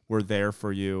were there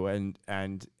for you.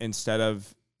 And instead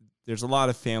of, there's a lot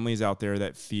of families out there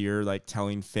that fear like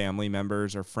telling family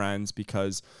members or friends,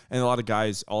 because, and a lot of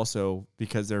guys also,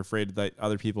 because they're afraid that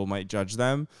other people might judge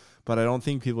them. But I don't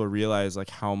think people realize like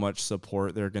how much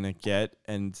support they're going to get,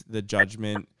 and the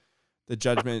judgment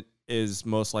is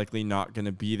most likely not going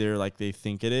to be there like they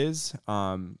think it is.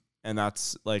 And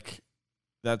that's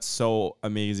so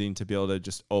amazing to be able to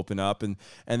just open up, and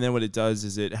then what it does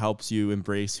is it helps you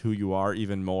embrace who you are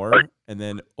even more. And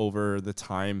then over the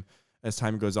time, as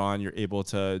time goes on, you're able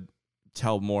to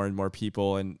tell more and more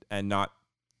people, and not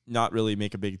really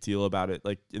make a big deal about it.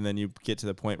 Like, and then you get to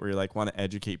the point where you like want to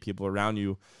educate people around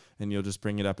you, and you'll just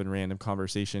bring it up in random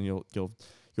conversation.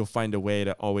 You'll find a way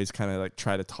to always kind of like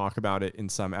try to talk about it in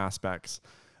some aspects.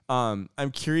 I'm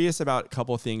curious about a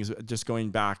couple of things. Just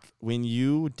going back, when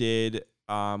you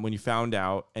found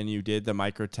out and you did the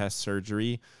microtest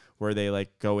surgery, where they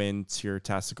like go into your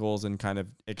testicles and kind of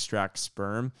extract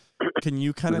sperm, can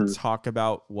you kind of talk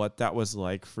about what that was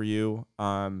like for you?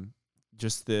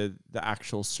 Just the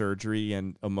actual surgery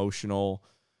and the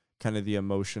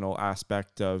emotional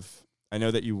aspect of, I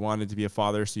know that you wanted to be a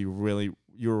father, so you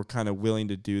were kind of willing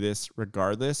to do this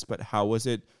regardless, but how was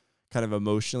it kind of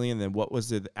emotionally? And then what was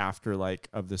the after like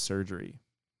of the surgery?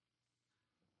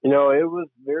 it was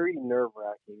very nerve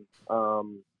wracking.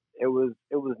 It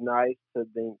was nice to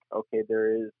think, okay,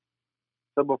 there is.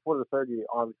 So before the surgery,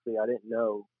 obviously, I didn't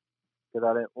know because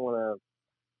I didn't want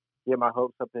to get my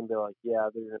hopes up and be like, yeah,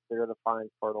 they're gonna find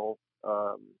fertile.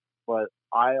 But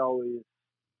I always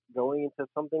going into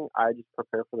something, I just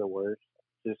prepare for the worst,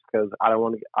 just because I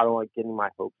don't like getting my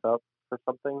hopes up for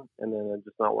something and then it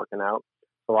just not working out.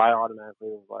 So I automatically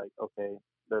was like, okay,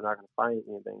 they're not gonna find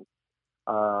anything.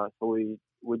 So we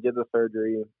did the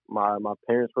surgery. My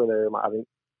parents were there. I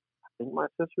think my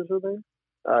sisters were there.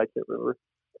 I can't remember,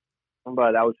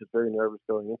 but I was just very nervous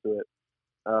going into it.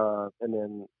 And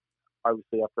then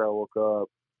obviously after I woke up,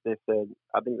 I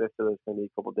think they said it was gonna be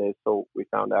a couple of days, so we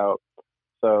found out.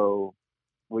 So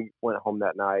we went home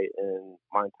that night, and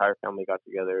my entire family got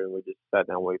together, and we just sat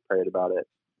down and we prayed about it.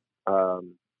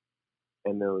 Um,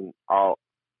 and then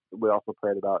we also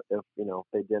prayed about if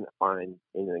they didn't find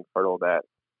anything fertile, that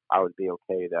I would be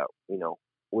okay, that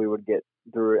we would get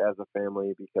through it as a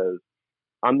family, because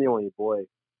I'm the only boy.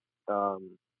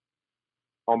 Um,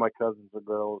 all my cousins are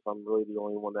girls. I'm really the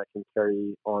only one that can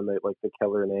carry on the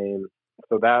Keller name.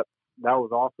 So that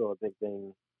was also a big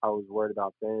thing I was worried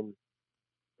about then.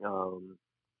 Um,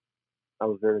 I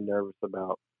was very nervous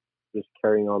about just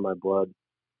carrying on my blood.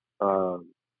 Um,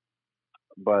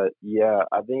 but yeah,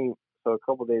 I think so. A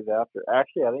couple days after,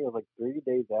 actually, I think it was like 3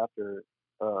 days after,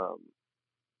 um,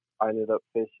 I ended up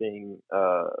fishing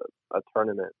a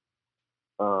tournament.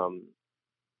 Um,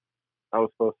 I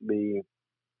was supposed to be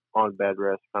on bed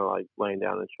rest, kind of like laying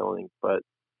down and chilling, but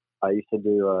I used to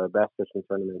do bass fishing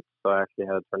tournaments, so I actually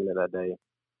had a tournament that day,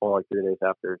 or like 3 days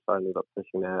after. So I ended up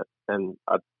fishing that, and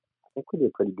I think we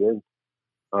did pretty good.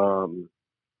 Um,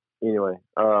 anyway,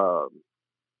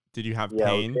 Did you have yeah,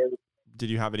 I was pain? very, Did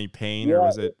you have any pain, or yeah,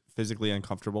 was it physically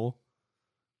uncomfortable?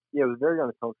 yeah, it was very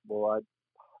uncomfortable.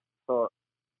 So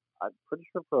I'm pretty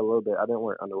sure for a little bit I didn't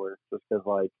wear underwear just because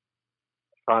like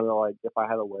trying to like if I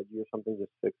had a wedgie or something,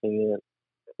 just fixing it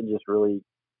just really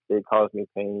it caused me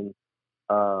pain.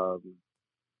 Um,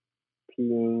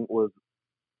 peeing was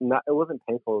not it wasn't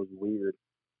painful. It was weird.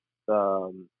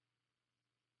 Um,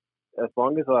 as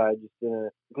long as I just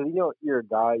didn't, because you're a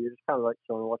guy, you're just kind of like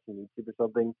chilling watching YouTube or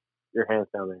something. Your hands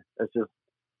down there. It's just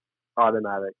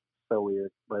automatic. So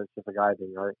weird, but it's just a guy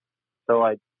thing, right? So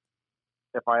like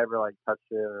if I ever like touched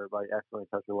it or like accidentally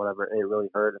touched it or whatever, it really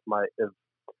hurt. If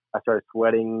I started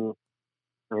sweating,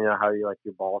 you know how you like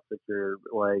your balls hit your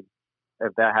leg.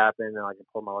 If that happened and I could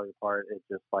pull my leg apart, it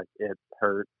just like it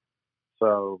hurt.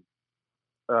 So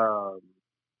um,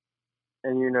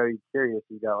 and you're curious,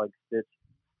 you got like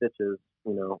stitches,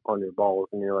 on your balls,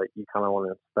 and you're like you kind of want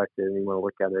to inspect it and you want to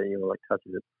look at it and you want to like touch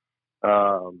it.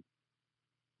 Um,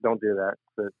 don't do that.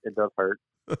 It does hurt.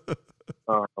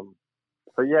 Um,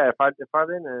 so yeah, if I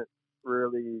didn't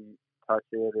really touch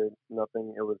it or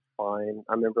nothing, it was fine.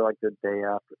 I remember like the day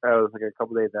after, it was like a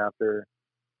couple days after.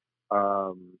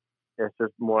 Um, it's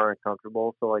just more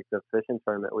uncomfortable. So like the fishing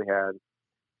tournament we had,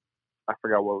 I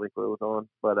forgot what week it was on,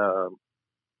 but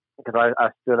because I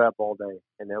stood up all day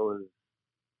and it was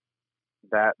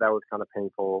that was kind of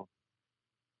painful.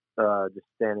 Just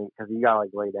standing because you gotta like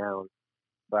lay down,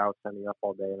 but I was standing up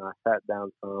all day and I sat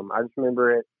down some. I just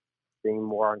remember it being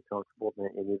more uncomfortable than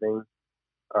anything.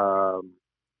 Um,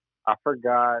 I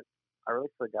forgot. I really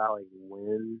forgot like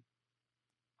when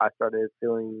I started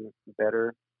feeling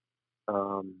better.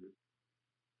 Um,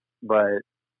 but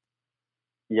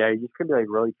yeah, you just could be like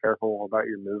really careful about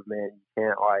your movement. You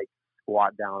can't like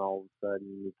squat down all of a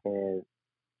sudden. You can't.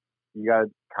 You gotta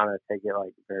kind of take it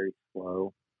like very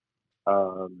slow.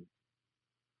 Um,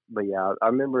 but yeah, I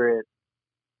remember it.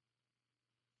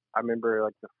 I remember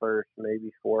like the first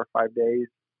maybe 4 or 5 days.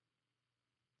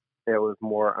 It was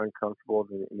more uncomfortable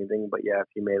than anything. But yeah, if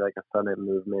you made like a sudden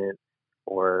movement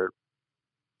or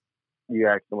you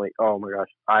accidentally, oh my gosh,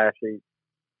 I actually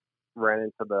ran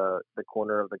into the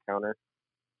corner of the counter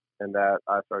and that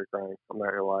I started crying. I'm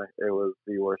not gonna lie, it was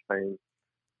the worst pain.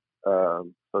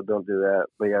 So don't do that.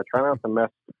 But yeah, try not to mess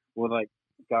with like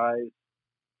guys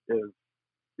if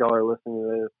y'all are listening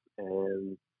to this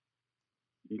and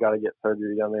you got to get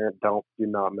surgery down there. Do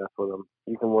not mess with them.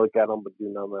 You can look at them, but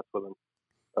do not mess with them.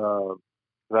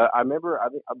 Uh, I remember, I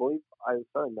believe I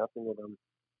started messing with them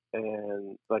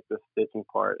and like the stitching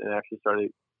part, and actually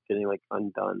started getting like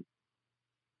undone.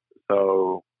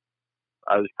 So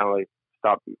I just kind of like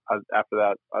stopped. After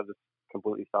that, I just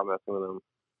completely stopped messing with them,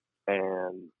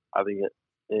 and I think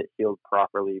it healed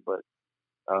properly. But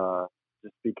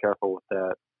just be careful with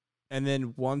that. And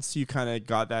then once you kind of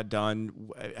got that done,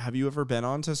 have you ever been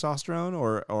on testosterone,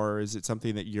 or is it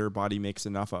something that your body makes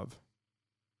enough of?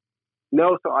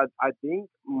 No, so I think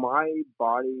my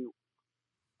body,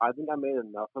 I think I made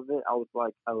enough of it. I was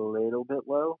like a little bit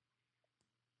low.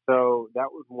 So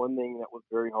that was one thing that was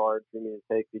very hard for me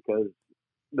to take because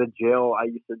the gel, I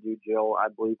used to do gel, I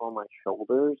believe, on my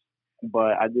shoulders,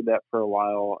 but I did that for a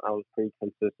while. I was pretty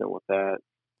consistent with that.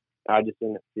 I just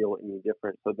didn't feel any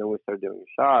different. So then we started doing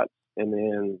shots, and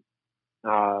then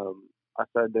I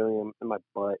started doing them in my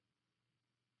butt,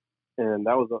 and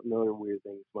that was another weird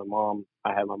thing. So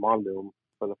I had my mom do them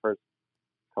for the first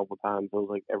couple times. It was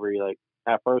like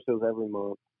at first it was every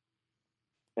month,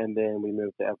 and then we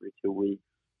moved to every 2 weeks.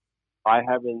 I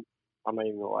haven't. I'm not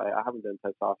even gonna lie. I haven't done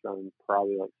testosterone in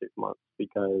probably like 6 months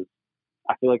because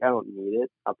I feel like I don't need it.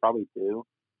 I probably do,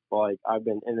 but like I've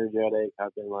been energetic.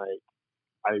 I've been like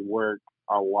I work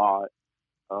a lot,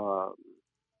 um,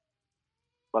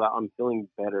 but I'm feeling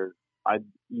better. I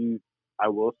you I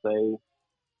will say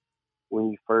when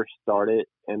you first start it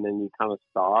and then you kind of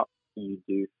stop, you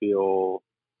do feel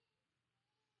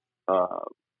uh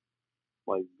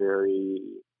like very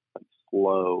like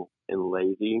slow and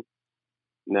lazy.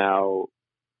 Now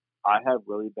I have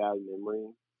really bad memory.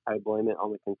 I blame it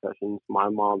on the concussions. My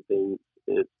mom thinks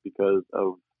it's because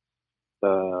of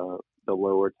the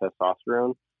lower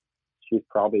testosterone. She's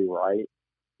probably right,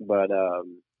 but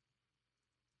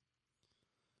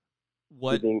she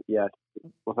What thinks yeah.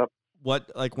 What's up?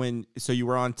 what like when so you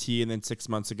were on T and then 6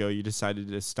 months ago you decided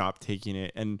to stop taking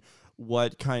it, and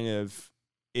what kind of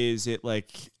is it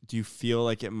like? Do you feel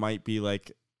like it might be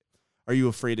like, are you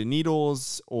afraid of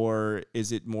needles, or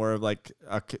is it more of like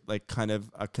like kind of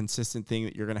a consistent thing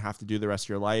that you're going to have to do the rest of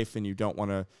your life and you don't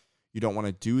want to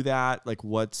do that? Like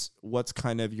what's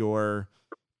kind of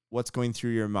what's going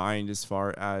through your mind as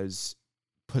far as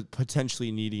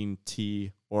potentially needing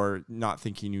tea or not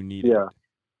thinking you need it? Yeah.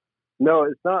 No,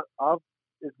 it's not.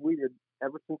 It's weird.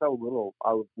 Ever since I was little,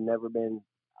 I've never been.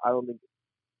 I don't think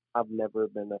I've never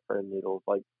been afraid of needles.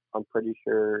 Like I'm pretty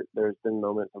sure there's been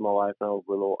moments in my life when I was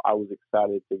little, I was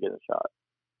excited to get a shot.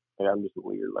 Like I'm just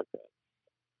weird like that.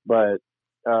 But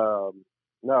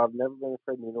no, I've never been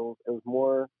afraid of needles. It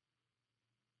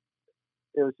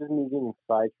was just me getting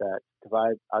sidetracked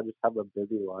because I just have a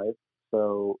busy life.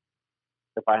 So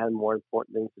if I had more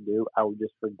important things to do, I would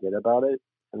just forget about it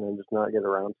and then just not get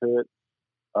around to it.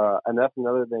 And that's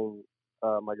another thing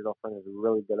my girlfriend is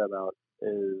really good about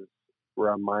is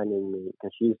reminding me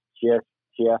because she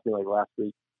asked me like last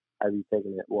week, have you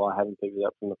taken it? Well, I haven't picked it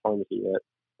up from the pharmacy yet.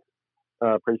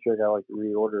 Pretty sure I gotta like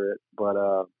reorder it, but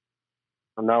I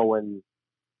know when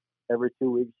every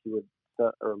 2 weeks she would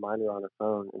set a reminder on her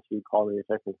phone and she'd call me and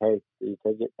text me, hey, did you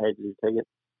take it? Hey, did you take it?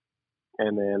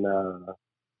 And then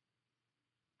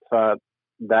so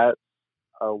that's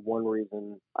one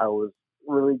reason I was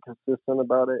really consistent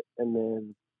about it. And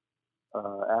then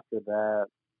after that,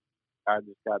 I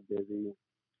just got busy,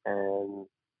 and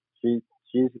she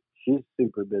she's she's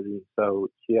super busy, so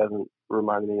she hasn't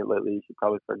reminded me lately. She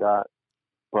probably forgot,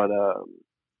 but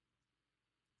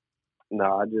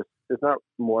no, I just it's not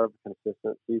more of a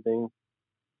consistency thing.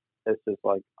 It's just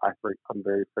like I'm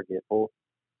very forgetful,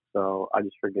 so I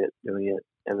just forget doing it,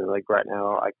 and then like right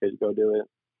now I could go do it,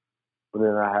 but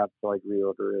then I have to like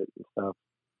reorder it and stuff.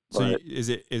 So But is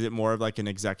it more of like an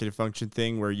executive function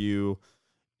thing where you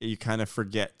kind of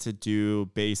forget to do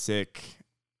basic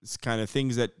kind of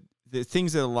things that the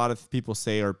things that a lot of people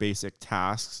say are basic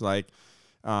tasks, like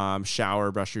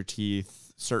shower, brush your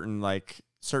teeth, certain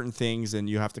things, and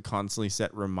you have to constantly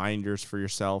set reminders for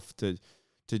yourself to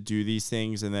do these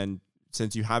things. And then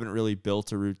since you haven't really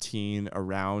built a routine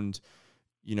around,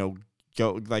 you know,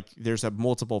 go like there's a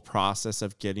multiple process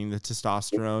of getting the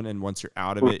testosterone, and once you're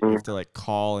out of it, you mhm, have to like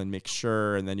call and make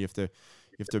sure, and then you have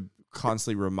to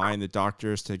constantly remind the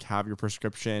doctors to have your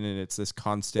prescription, and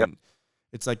yep,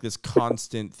 it's like this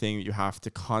constant thing that you have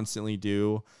to constantly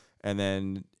do, and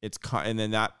then and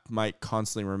then that might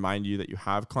constantly remind you that you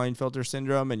have Klinefelter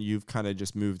syndrome, and you've kind of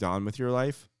just moved on with your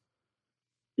life.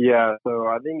 yeah. So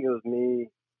I think it was me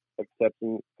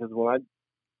accepting because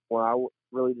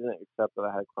really didn't accept that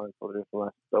I had chronic fibrosis when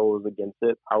I still was against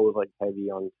it, I was like heavy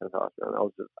on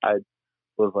testosterone. I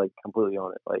was like completely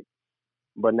on it. Like,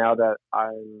 but now that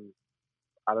I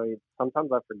don't even, sometimes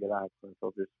I forget I have chronic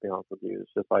fibrosis. To be honest with you,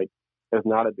 it's just like it's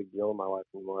not a big deal in my life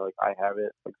anymore. Like I have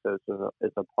it. Like so,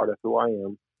 it's a part of who I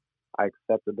am. I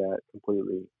accepted that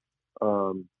completely.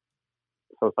 Um,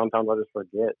 so sometimes I just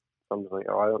forget. So I'm just like,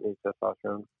 oh, I don't need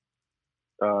testosterone.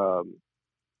 Um,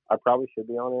 I probably should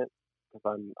be on it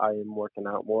because I am working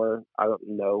out more. I don't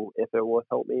know if it will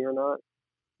help me or not,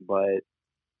 but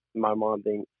my mom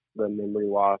thinks the memory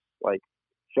loss, like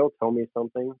she'll tell me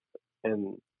something,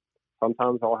 and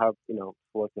sometimes I'll have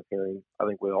selective hearing. I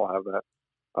think we all have that.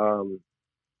 Um,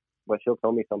 but she'll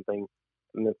tell me something,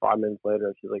 and then 5 minutes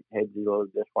later she's like, "Hey, did you load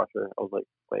the dishwasher?" I was like,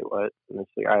 "Wait, what?" And then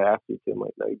she's like, "I asked you to." I'm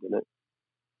like, "No, you didn't."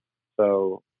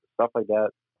 So stuff like that.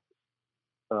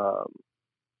 Um,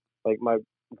 like my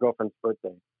girlfriend's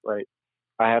birthday, right?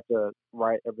 I have to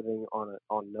write everything on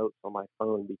notes on my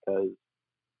phone because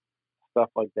stuff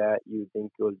like that you would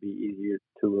think it would be easier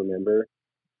to remember.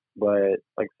 But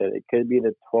like I said, it could be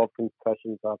the 12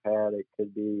 concussions I've had. It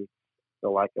could be the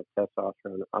lack of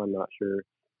testosterone. I'm not sure,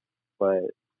 but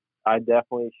I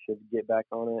definitely should get back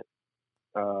on it.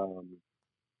 Um,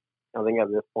 I think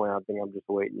at this point, I think I'm just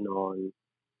waiting on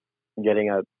getting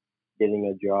a getting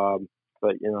a job.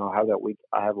 But I have that week.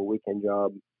 I have a weekend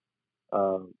job.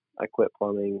 I quit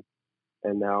plumbing,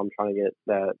 and now I'm trying to get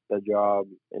the job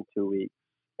in 2 weeks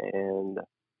and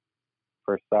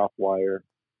for Southwire.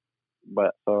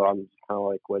 But so I'm just kind of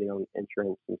like waiting on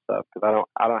insurance and stuff because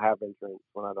I don't have insurance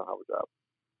when I don't have a job.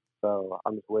 So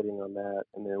I'm just waiting on that,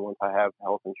 and then once I have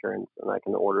health insurance and I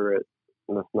can order it,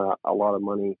 and it's not a lot of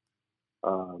money,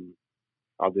 um,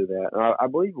 I'll do that. And I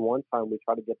believe one time we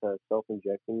tried to get the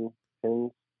self-injecting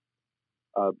pins,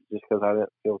 just because I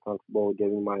didn't feel comfortable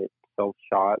giving myself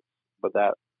shots. But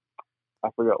that I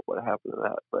forgot what happened to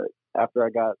that. But after I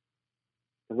got,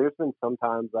 because there's been some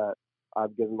times that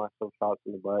I've given myself shots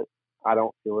in the butt, I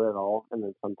don't feel it at all, and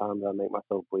then sometimes I make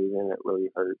myself bleed and it really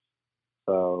hurts.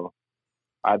 So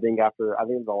I think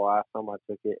the last time I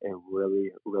took it, it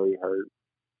really really hurt.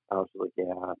 I was like,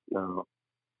 yeah, no,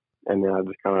 and then I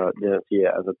just kind of didn't see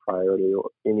it as a priority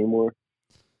anymore.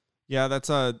 Yeah, that's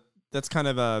kind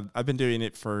of a. I've been doing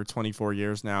it for 24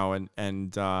 years now, and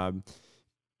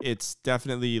it's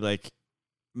definitely like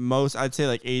I'd say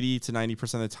like 80 to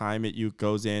 90% of the time you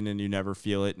goes in and you never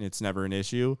feel it and it's never an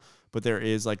issue. But there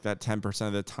is like that 10%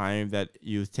 of the time that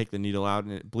you take the needle out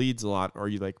and it bleeds a lot, or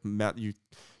you like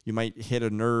you might hit a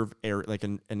nerve area, like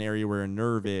an area where a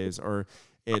nerve is, or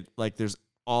it like there's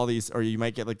all these, or you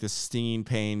might get like this stinging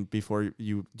pain before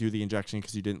you do the injection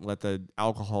because you didn't let the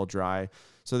alcohol dry.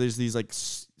 So there's these like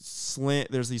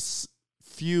there's these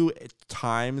few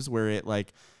times where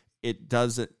it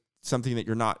does something that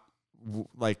you're not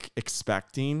like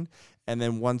expecting, and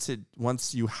then once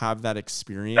you have that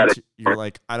experience, you're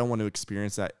like, I don't want to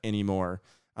experience that anymore.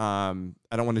 I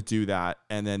don't want to do that.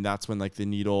 And then that's when like the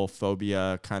needle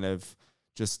phobia kind of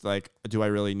just like, do I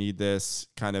really need this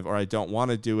kind of, or I don't want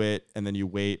to do it. And then you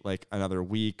wait like another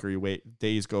week, or you wait,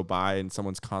 days go by and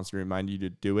someone's constantly reminding you to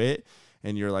do it.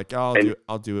 And you're like, oh,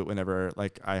 I'll do it whenever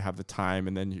like I have the time.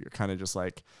 And then you're kind of just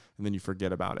like, and then you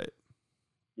forget about it.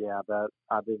 Yeah,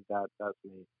 I think that's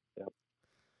me. Yep.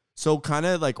 So kind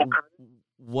of like,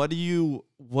 what do you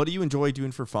enjoy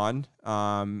doing for fun?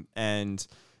 And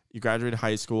you graduated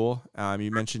high school.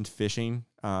 You mentioned fishing.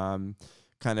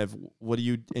 Kind of what do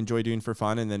you enjoy doing for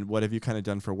fun? And then what have you kind of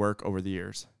done for work over the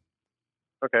years?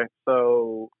 Okay,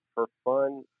 so for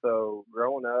fun, so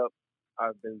growing up,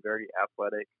 I've been very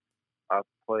athletic. I've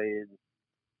played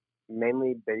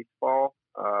mainly baseball.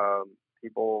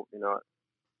 People,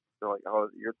 they're like, "Oh,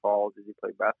 you're tall. Did you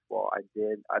play basketball?" I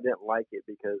did. I didn't like it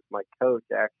because my coach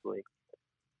actually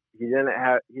he didn't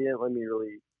let me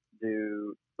really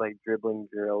do like dribbling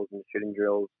drills and shooting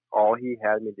drills. All he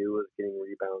had me do was getting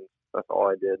rebounds. That's all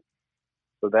I did.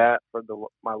 So that for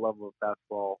my level of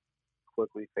basketball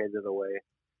quickly faded away.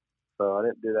 So I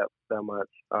didn't do that much.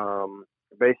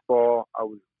 Baseball, I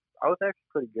was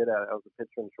actually pretty good at it. I was a pitcher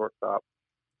and shortstop.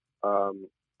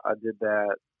 I did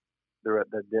that through at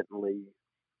the Denton League,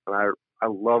 and I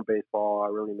love baseball. I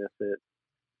really miss it.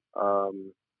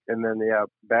 And then yeah,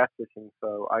 bass fishing.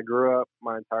 So I grew up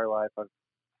my entire life. I've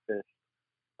fished.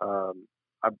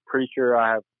 I'm pretty sure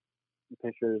I have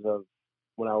pictures of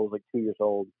when I was like 2 years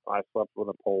old. I slept with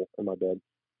a pole in my bed.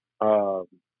 Um,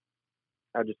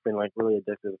 I've just been like really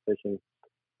addicted to fishing.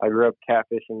 I grew up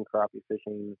catfishing, crappie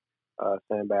fishing,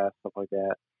 sand bass, stuff like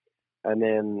that. And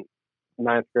then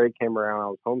ninth grade came around. I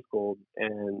was homeschooled,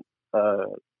 and uh,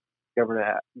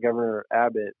 Governor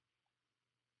Abbott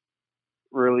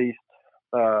released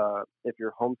if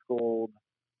you're homeschooled,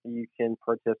 you can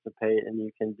participate and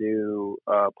you can do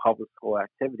public school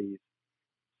activities.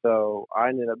 So I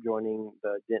ended up joining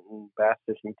the Denton bass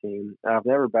fishing team. I've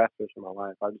never bass fished in my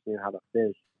life. I just knew how to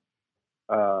fish.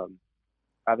 Um,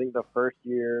 I think the first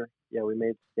year, yeah, we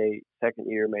made state.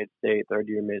 Second year made state. Third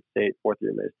year made state. Fourth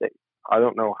year made state. I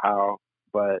don't know how,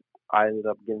 but I ended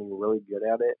up getting really good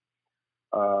at it.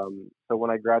 So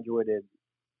when I graduated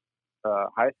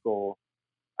high school,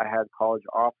 I had college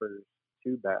offers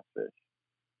to bass fish.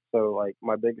 So like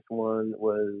my biggest one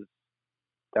was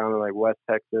down in like West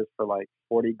Texas for like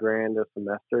 40 grand a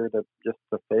semester to just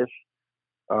to fish.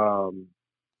 Um,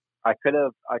 I could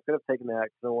have taken that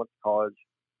because I went to college,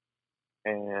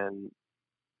 and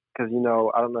because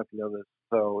I don't know if you know this.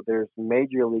 So there's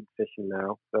major league fishing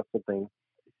now. That's the thing,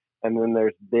 and then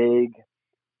there's big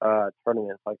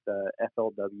tournaments like the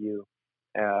FLW,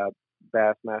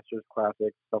 Bassmasters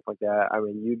Classic, stuff like that. I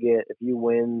mean, if you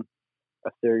win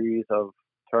a series of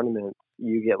tournaments,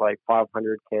 you get like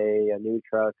 500K, a new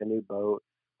truck, a new boat.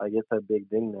 Like it's a big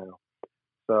thing now.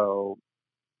 So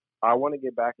I want to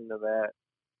get back into that.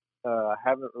 I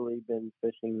haven't really been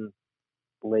fishing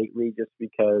lately just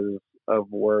because of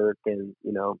work and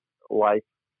life.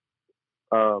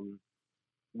 Um,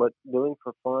 but doing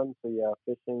for fun, so yeah,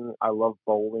 fishing. I love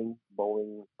bowling.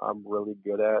 Bowling, I'm really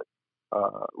good at.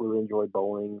 Really enjoy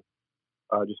bowling.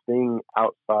 Just being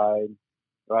outside.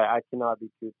 I cannot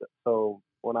be too. So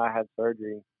when I had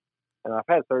surgery, and I've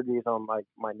had surgeries on like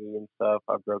my knee and stuff.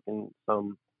 I've broken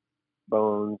some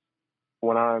bones.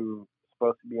 When I'm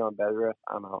supposed to be on bed rest,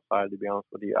 I'm outside. To be honest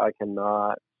with you, I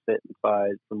cannot sit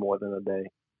inside for more than a day.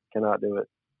 Cannot do it.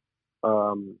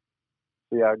 Um,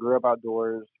 so yeah, I grew up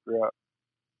outdoors. Grew up.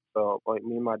 So like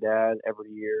me and my dad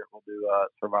every year we'll do a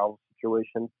survival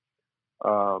situation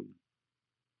um,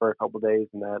 for a couple days,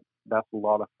 and that's a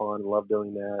lot of fun. Love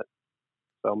doing that.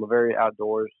 So I'm a very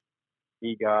outdoors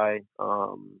guy.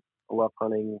 I love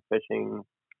hunting, fishing,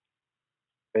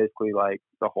 basically like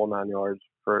the whole 9 yards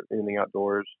for anything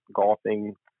outdoors.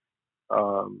 Golfing.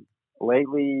 Um,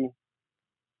 lately,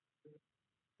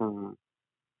 hmm,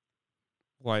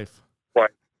 Life.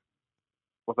 what?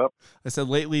 What's up? I said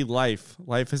lately, life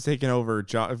has taken over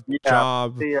Yeah.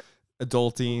 job, See,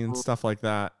 adulting, mhm. stuff like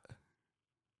that.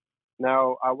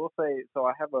 Now I will say, so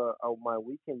I have my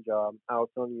weekend job. I was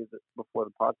telling you this before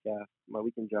the podcast. My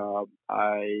weekend job,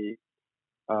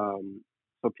 um,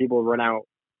 so people rent out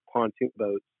pontoon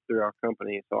boats through our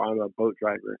company. So I'm a boat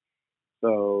driver.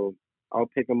 So I'll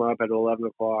pick them up at 11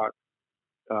 o'clock.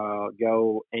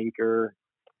 Go anchor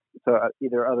to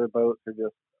either other boats or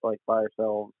just like by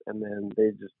ourselves, and then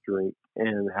they just drink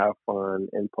and have fun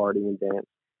and party and dance.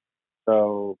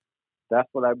 So that's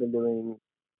what I've been doing.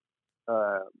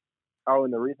 Uh, oh,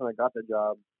 and the reason I got the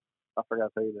job, I forgot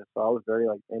to tell you this. So I was very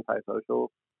like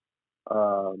antisocial.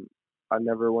 Um, I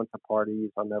never went to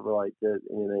parties. I never like did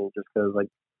anything just because like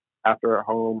after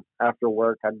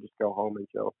work, I'd just go home and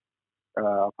chill.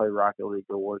 I'll play Rocket League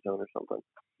or Warzone or something.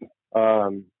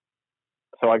 Um,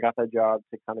 so I got that job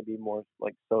to kind of be more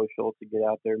like social, to get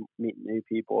out there, meet new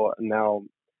people. And now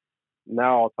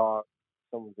I'll talk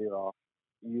someone's ear off.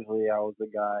 Usually I was the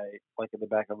guy like at the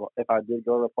back of if I did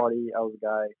go to a party, I was the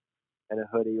guy in a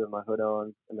hoodie with my hood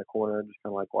on in the corner, just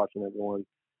kind of like watching everyone.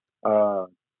 Uh,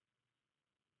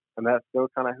 and that's still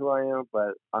kind of who I am,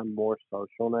 but I'm more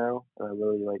social now, and I'm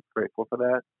really like grateful for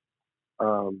that.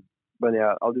 Um, but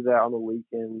yeah, I'll do that on the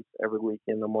weekends. Every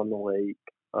weekend, I'm on the lake,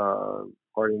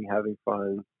 partying, having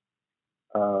fun.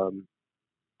 Um,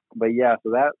 but yeah,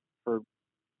 for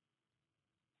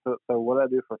so what I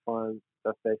do for fun,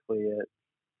 that's basically it.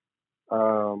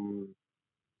 Um,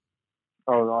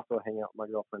 oh, and also hang out with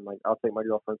my girlfriend. Like I'll take my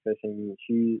girlfriend fishing.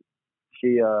 She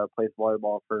plays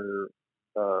volleyball for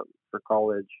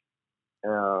college.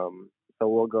 So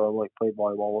we'll go and like play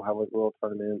volleyball. We'll have like little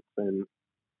tournaments, and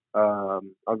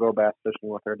I'll go bass fishing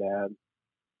with her dad.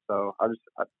 So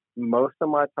most of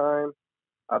my time,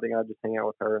 I think I just hang out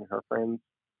with her and her friends.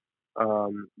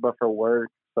 But for work,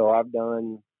 so I've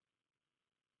done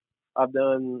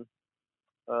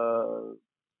uh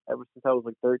ever since I was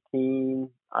like 13.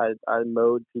 I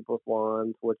mowed people's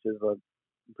lawns, which is a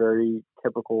very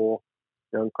typical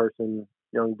young person,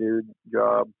 young dude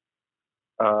job.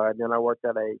 And then I worked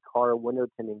at a car window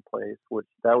tinting place, which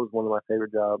that was one of my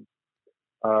favorite jobs.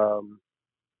 Um,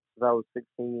 since I was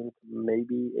 16,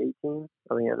 maybe 18.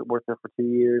 I think I worked there for 2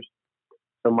 years.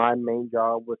 So my main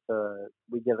job was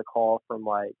we get a call from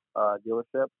like a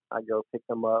dealership. I go pick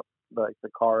them up, like the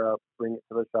car up, bring it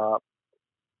to the shop.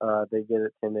 They get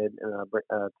it tinted, and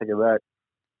take it back.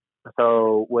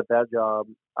 So with that job,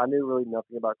 I knew really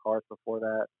nothing about cars before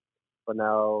that, but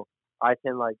now I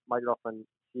can like my girlfriend.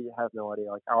 She has no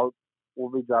idea. Like we'll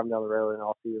be driving down the road and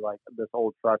I'll see like this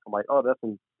old truck. I'm like, oh, that's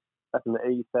an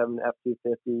 '87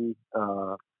 F-250.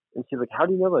 And she's like, how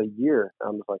do you know the year? And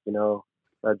I'm just like,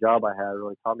 that job I had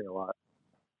really taught me a lot.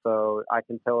 So I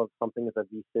can tell if something is a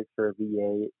V6 or a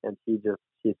V8, and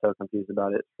she's so confused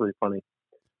about it. It's really funny.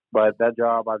 But that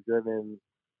job, I've driven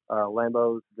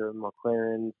Lambos, driven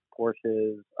McLarens,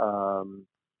 Porsches.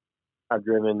 I've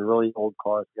driven really old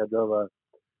cars. I drove a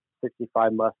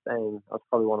 '65 Mustang. That's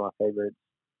probably one of my favorites.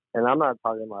 And I'm not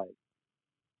talking like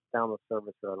down the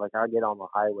service road. Like I get on the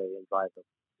highway and drive them.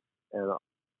 And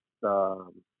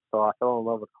um, so I fell in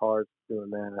love with cars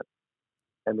doing that.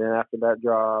 And then after that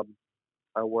job,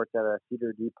 I worked at a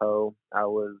cedar depot. I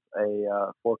was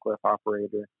a forklift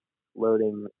operator,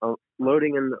 loading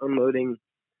and unloading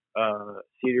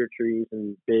cedar trees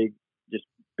and just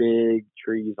big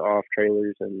trees off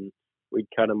trailers, and we'd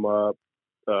cut them up,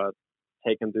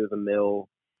 take them through the mill.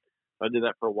 I did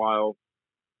that for a while,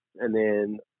 and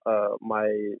then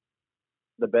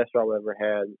the best job I ever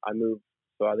had. I moved.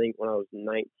 So I think when I was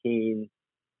 19,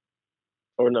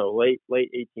 or no, late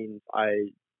 18s,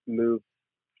 I moved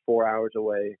 4 hours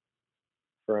away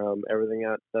from everything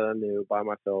that I knew by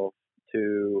myself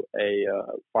to a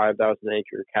 5,000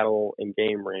 acre cattle and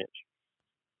game ranch.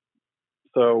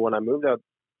 So when I moved out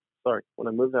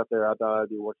there, I thought I'd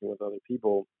be working with other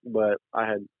people, but I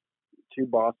had two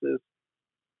bosses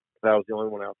because I was the only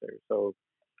one out there. So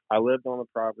I lived on the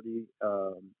property.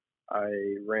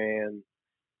 I ran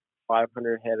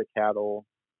 500 head of cattle.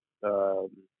 Um,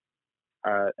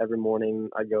 every morning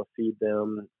I go feed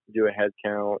them, do a head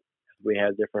count. We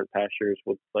had different pastures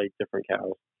with like different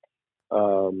cows,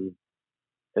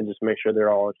 and just make sure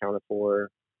they're all accounted for.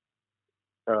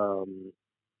 Um,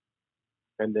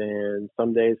 and then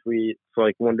some days so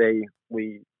like one day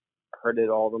we herded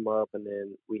all of them up, and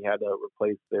then we had to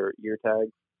replace their ear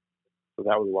tags. So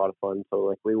that was a lot of fun. So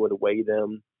like we would weigh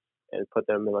them and put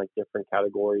them in like different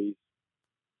categories.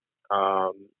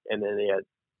 And then they had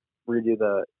redo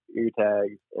the ear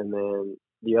tags, and then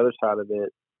the other side of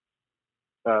it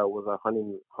was a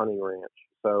hunting ranch.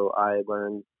 So I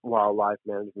learned wildlife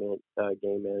management,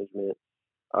 game management.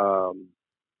 Um,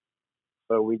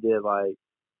 so we did like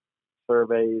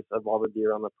surveys of all the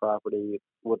deer on the property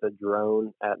with a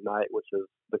drone at night, which is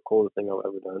the coolest thing I've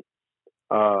ever done.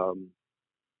 Um,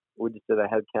 we just did a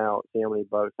head count, see how many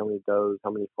bucks, how many does,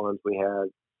 how many fawns we had,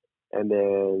 and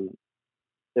then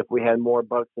if we had more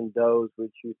bucks than does, we'd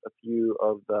shoot a few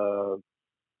of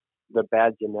the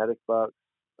bad genetic bucks,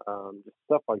 just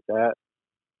stuff like that.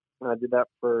 And I did that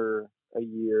for a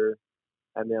year,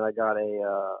 and then I got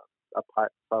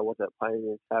so I was at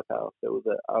Pioneer Tap House. I was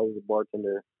a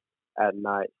bartender at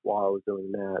night while I was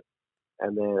doing that,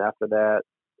 and then after that,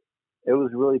 it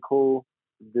was really cool,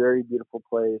 very beautiful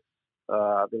place.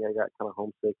 I think I got kind of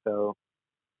homesick though,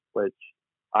 which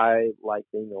I like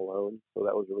being alone, so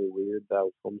that was really weird that I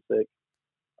was homesick.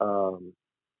 Um,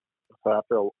 so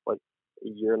after like a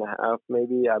year and a half,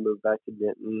 maybe I moved back to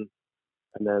Denton,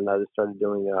 and then I just started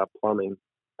doing plumbing.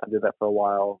 I did that for a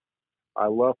while. I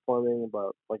love plumbing,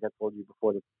 but like I told you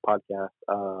before the podcast,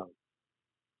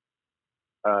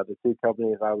 the two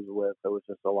companies I was with, there was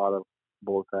just a lot of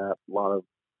bullcrap, a lot of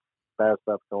bad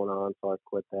stuff going on, so I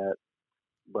quit that.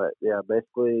 But yeah,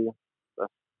 basically,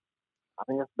 that's, I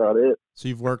think that's about it. So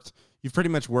you've pretty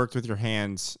much worked with your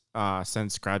hands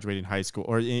since graduating high school,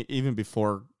 or even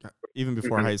before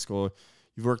Hmm. high school.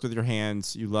 You've worked with your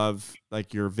hands. You love,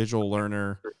 like, you're a visual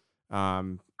learner.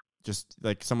 Um, just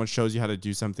like someone shows you how to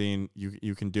do something,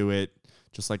 you can do it.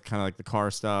 Just like kind of like the car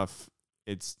stuff.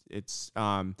 It's.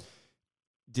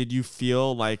 Did you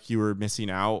feel like you were missing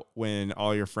out when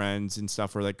all your friends and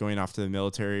stuff were like going off to the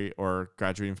military or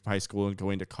graduating from high school and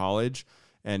going to college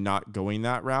and not going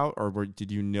that route? Or did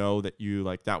you know that you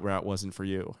like that route wasn't for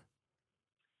you?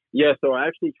 Yeah, so I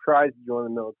actually tried to join the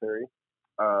military,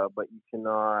 but you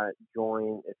cannot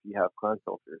join if you have clan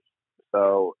filters.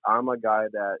 So I'm a guy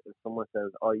that if someone says,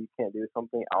 "Oh, you can't do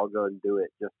something," I'll go and do it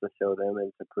just to show them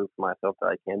and to prove to myself that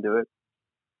I can do it.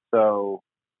 So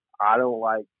I don't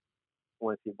like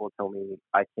when people tell me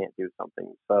I can't do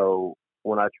something. So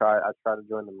when I tried to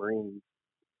join the Marines,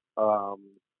 um,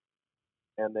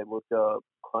 and they looked up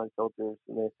clan filters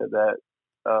and they said that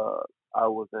uh, I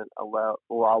wasn't allowed,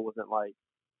 or I wasn't like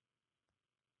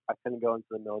I couldn't go into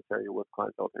the military with clan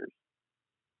filters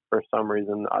for some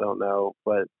reason. I don't know,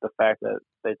 but the fact that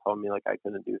they told me like I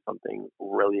couldn't do something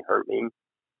really hurt me.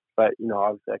 But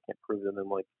obviously I can't prove to them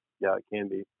like, yeah, it can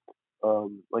be.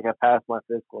 Like I passed my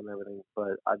physical and everything,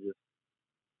 but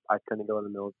I couldn't go in the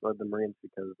military, the Marines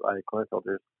because I had clan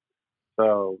filters.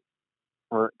 So,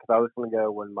 because I was gonna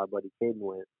go when my buddy Caden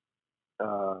went,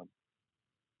 uh,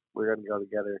 we were gonna go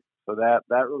together. So that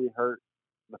really hurt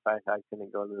the fact that I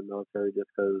couldn't go into the military just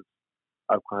because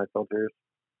of clan filters.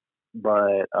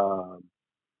 But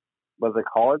but the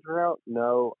college route,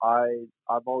 no, I've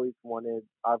always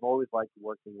liked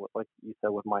working with, like you said,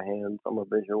 with my hands. I'm a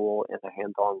visual and a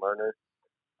hands-on learner.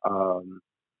 Um,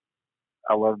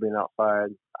 I love being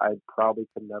outside. I probably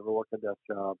could never work a desk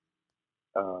job.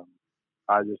 Um,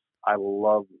 I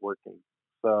love working.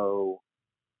 So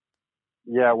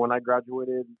yeah, when I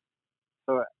graduated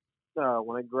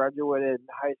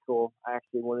high school, I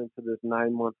actually went into this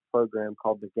 9 month program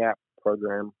called the GAP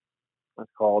program.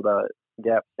 It's called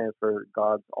GAP stands for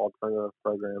God's Alternative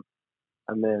Program.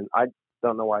 And then I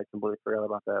don't know why I completely forgot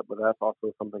about that, but that's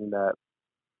also something that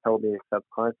helped me accept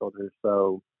client filters.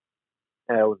 So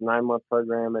it was a 9 month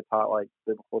program. It taught like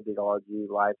biblical theology,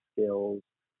 life skills,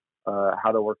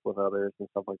 how to work with others and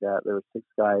stuff like that. There were 6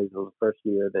 guys. It was the first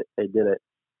year that they did it.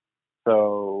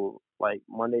 So like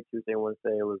Monday, Tuesday,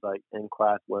 Wednesday it was like in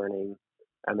class learning,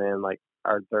 and then like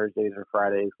our Thursdays or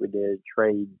Fridays we did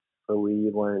trades. So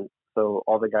we learned. So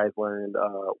all the guys learned.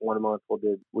 1 month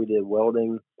we did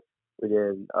welding. We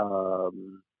did car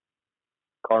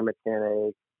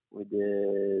mechanic. We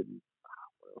did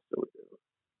what else did we do?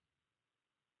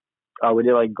 We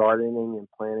did like gardening and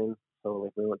planting. So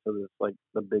like we went to this like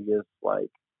the biggest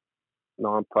like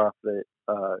nonprofit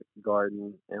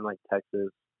garden in like Texas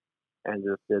and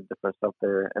just did different stuff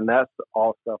there. And that's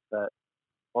all the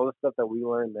stuff that we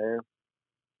learned there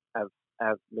have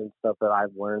have been stuff that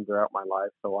I've learned throughout my life,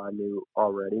 so I knew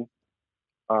already.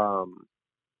 Um,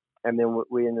 and then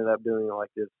we ended up doing like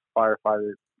this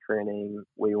firefighter training.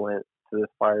 We went to this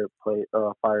fire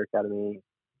academy,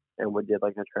 and we did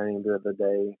like a training during the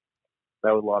day.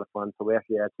 that was a lot of fun. So we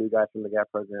actually had two guys from the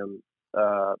GAP program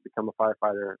become a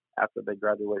firefighter after they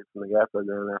graduated from the GAP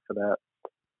program after that.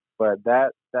 But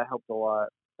that helped a lot.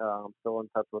 I'm still in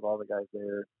touch with all the guys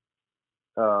there.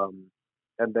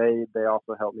 And they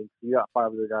also helped me. You got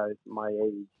five other guys my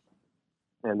age,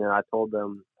 and then I told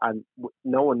them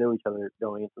no one knew each other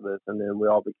going into this, and then we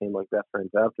all became like best friends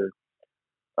after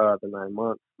the 9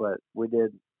 months. But I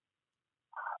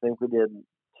think we did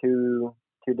 2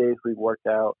 days we worked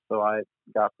out, so I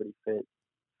got pretty fit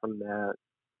from that.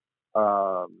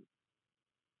 But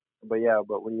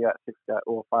when you got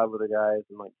five other guys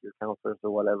and like your counselors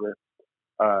or whatever,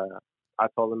 I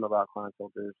told them about Klein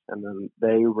Filters, and then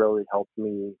they really helped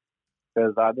me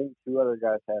because I think two other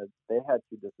guys had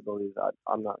two disabilities.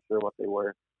 I'm not sure what they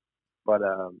were, but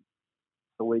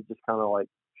so we just kind of like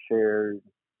shared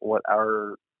what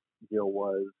our deal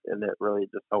was, and it really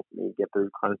just helped me get through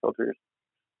Klein Filters.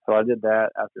 So I did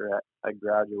that after I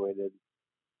graduated,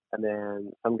 and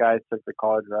then some guys took the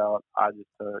college route. I just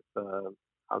took the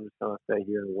I'm just gonna stay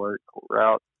here and work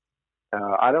route.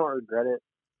 I don't regret it.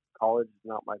 College is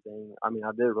not my thing. I mean,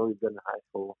 I did really good in high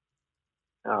school.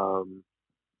 I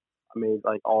made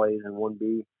like all A's and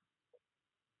 1B,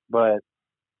 but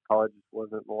college just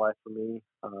wasn't the life for me.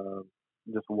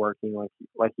 Just working,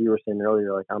 like you were saying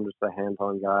earlier, like I'm just a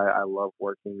hands-on guy. I love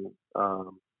working.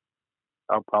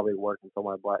 I'll probably work until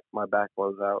my back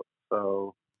blows out.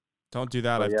 So don't do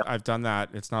that. I've done that.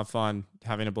 It's not fun.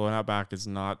 Having a blown out back is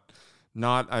not.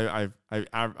 I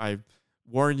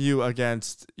warn you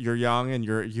against. You're young and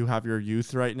you have your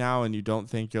youth right now, and you don't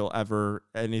think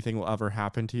anything will ever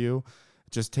happen to you.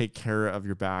 Just take care of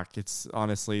your back. It's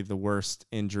honestly the worst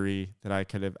injury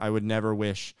that I would never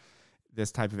wish this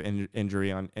type of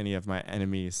injury on any of my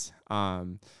enemies.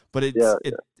 But it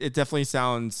definitely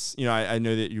sounds, I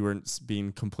know that you weren't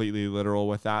being completely literal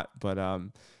with that, but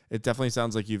it definitely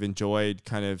sounds like you've enjoyed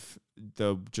kind of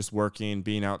the just working,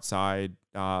 being outside,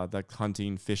 the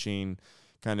hunting, fishing,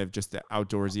 kind of just the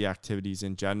outdoorsy activities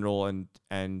in general. And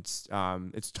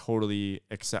it's totally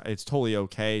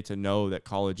okay to know that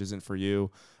college isn't for you.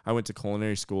 I went to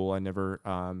culinary school. I never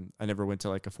went to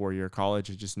like a 4-year college.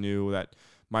 I just knew that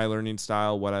my learning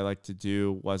style, what I like to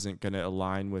do, wasn't going to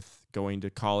align with going to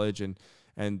college, and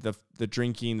the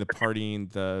drinking, the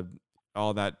partying,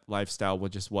 all that lifestyle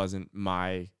wasn't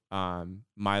my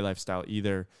lifestyle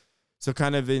either. So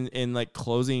kind of in like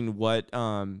closing, what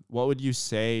would you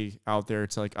say out there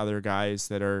to like other guys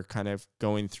that are kind of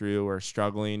going through or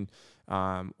struggling,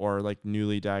 or like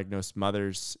newly diagnosed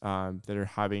mothers that are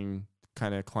having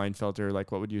kind of Klinefelter?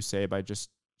 Like, what would you say by just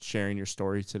sharing your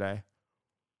story today?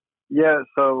 Yeah,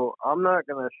 so I'm not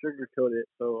gonna sugarcoat it.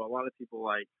 So a lot of people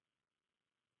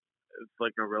it's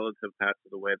like a relative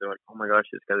passes away. They're like, "Oh my gosh,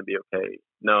 it's gonna be okay."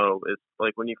 No, it's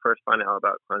like when you first find out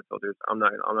about Klinefelters, I'm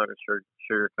not gonna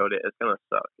sugarcoat it. It's gonna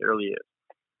suck. It really is.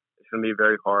 It's gonna be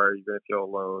very hard. You're gonna feel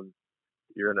alone.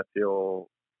 You're gonna feel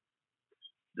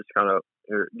just kind of.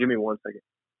 Here, give me 1 second.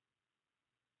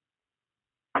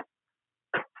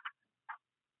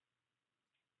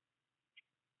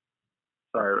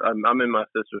 Sorry, I'm in my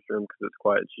sister's room because it's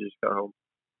quiet. She just got home.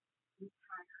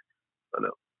 I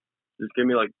know. Just give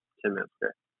me like 10 minutes,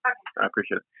 okay? I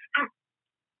appreciate it.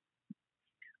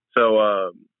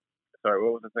 So, sorry,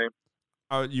 what was I saying?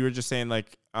 Oh, you were just saying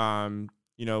like, what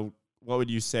would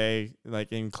you say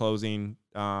like in closing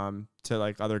to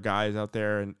like other guys out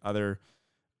there and other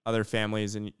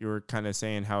families, and you were kind of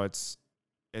saying how it's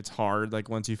hard like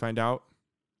once you find out.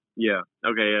 Yeah.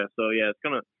 Okay. Yeah. So yeah, it's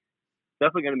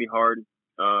definitely gonna be hard.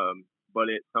 But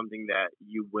it's something that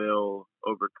you will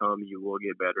overcome. You will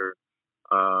get better.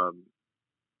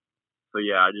 So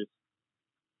yeah, this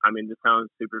sounds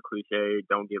super cliche.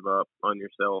 Don't give up on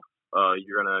yourself.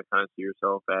 You're gonna kind of see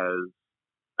yourself as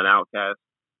an outcast.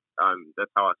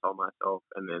 That's how I saw myself,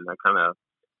 and then I kind of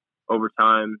over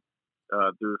time,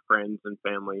 through friends and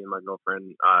family and my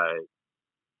girlfriend, I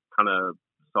kind of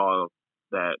saw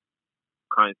that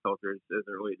Klinefelter isn't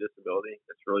really a disability.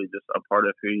 It's really just a part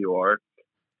of who you are.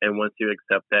 And once you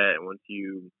accept that, and once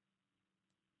you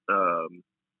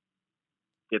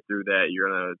get through that, you're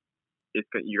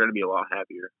gonna be a lot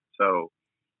happier. So,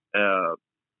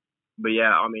 but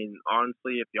yeah,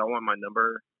 honestly, if y'all want my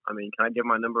number, can I give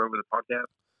my number over the podcast?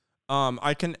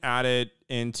 I can add it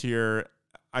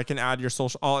I can add your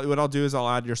social. What I'll do is I'll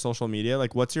add your social media.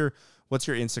 Like, what's your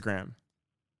Instagram?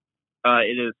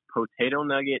 It is Potato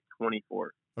Nugget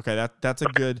 24. Okay, that's a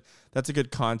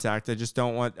good contact. I just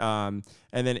don't want and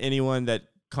then anyone that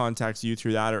contacts you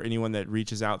through that, or anyone that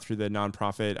reaches out through the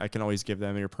nonprofit, I can always give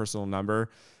them your personal number.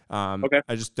 Okay.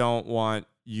 I just don't want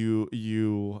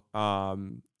your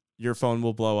phone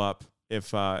will blow up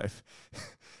if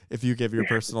if you give your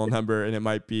personal number, and it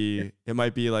might be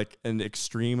like an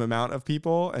extreme amount of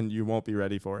people, and you won't be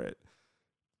ready for it.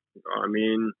 I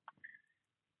mean,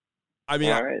 all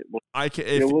right. Well, I can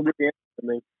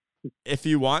if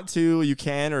you want to, you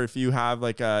can, or if you have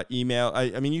like a email.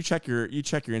 I mean, you check your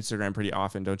Instagram pretty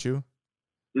often, don't you?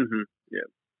 Mm-hmm. Yeah.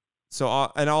 So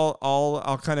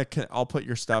I'll put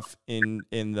your stuff in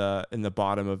the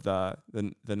bottom of the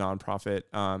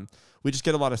nonprofit. We just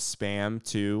get a lot of spam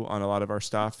too on a lot of our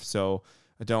stuff, so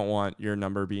I don't want your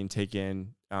number being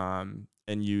taken and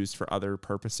used for other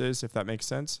purposes, if that makes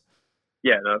sense.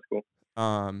 Yeah, that's cool.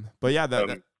 But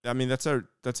yeah, I mean, that's a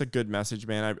good message,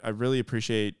 man. I really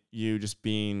appreciate you just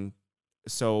being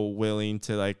so willing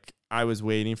to, like, I was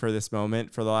waiting for this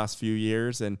moment for the last few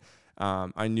years, and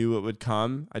I knew it would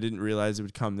come. I didn't realize it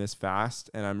would come this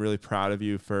fast, and I'm really proud of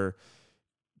you for,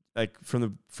 like,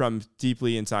 from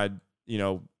deeply inside,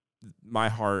 my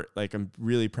heart. Like, I'm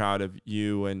really proud of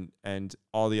you and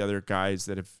all the other guys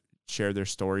that have shared their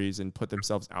stories and put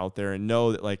themselves out there, and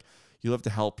know that, like, you love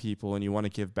to help people and you want to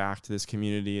give back to this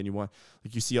community, and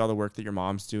you see all the work that your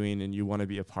mom's doing and you want to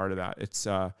be a part of that. It's,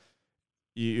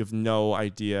 you have no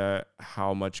idea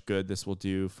how much good this will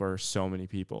do for so many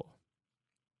people.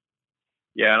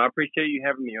 Yeah, and I appreciate you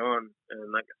having me on.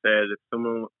 And like I said,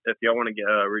 if y'all want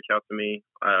to reach out to me,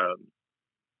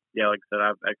 yeah, like I said,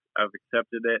 I've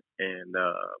accepted it, and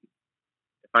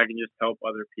if I can just help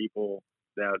other people,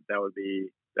 that would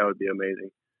be amazing.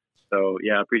 So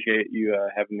yeah, I appreciate you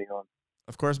having me on.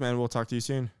 Of course, man. We'll talk to you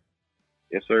soon.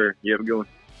 Yes, sir. You have a good one.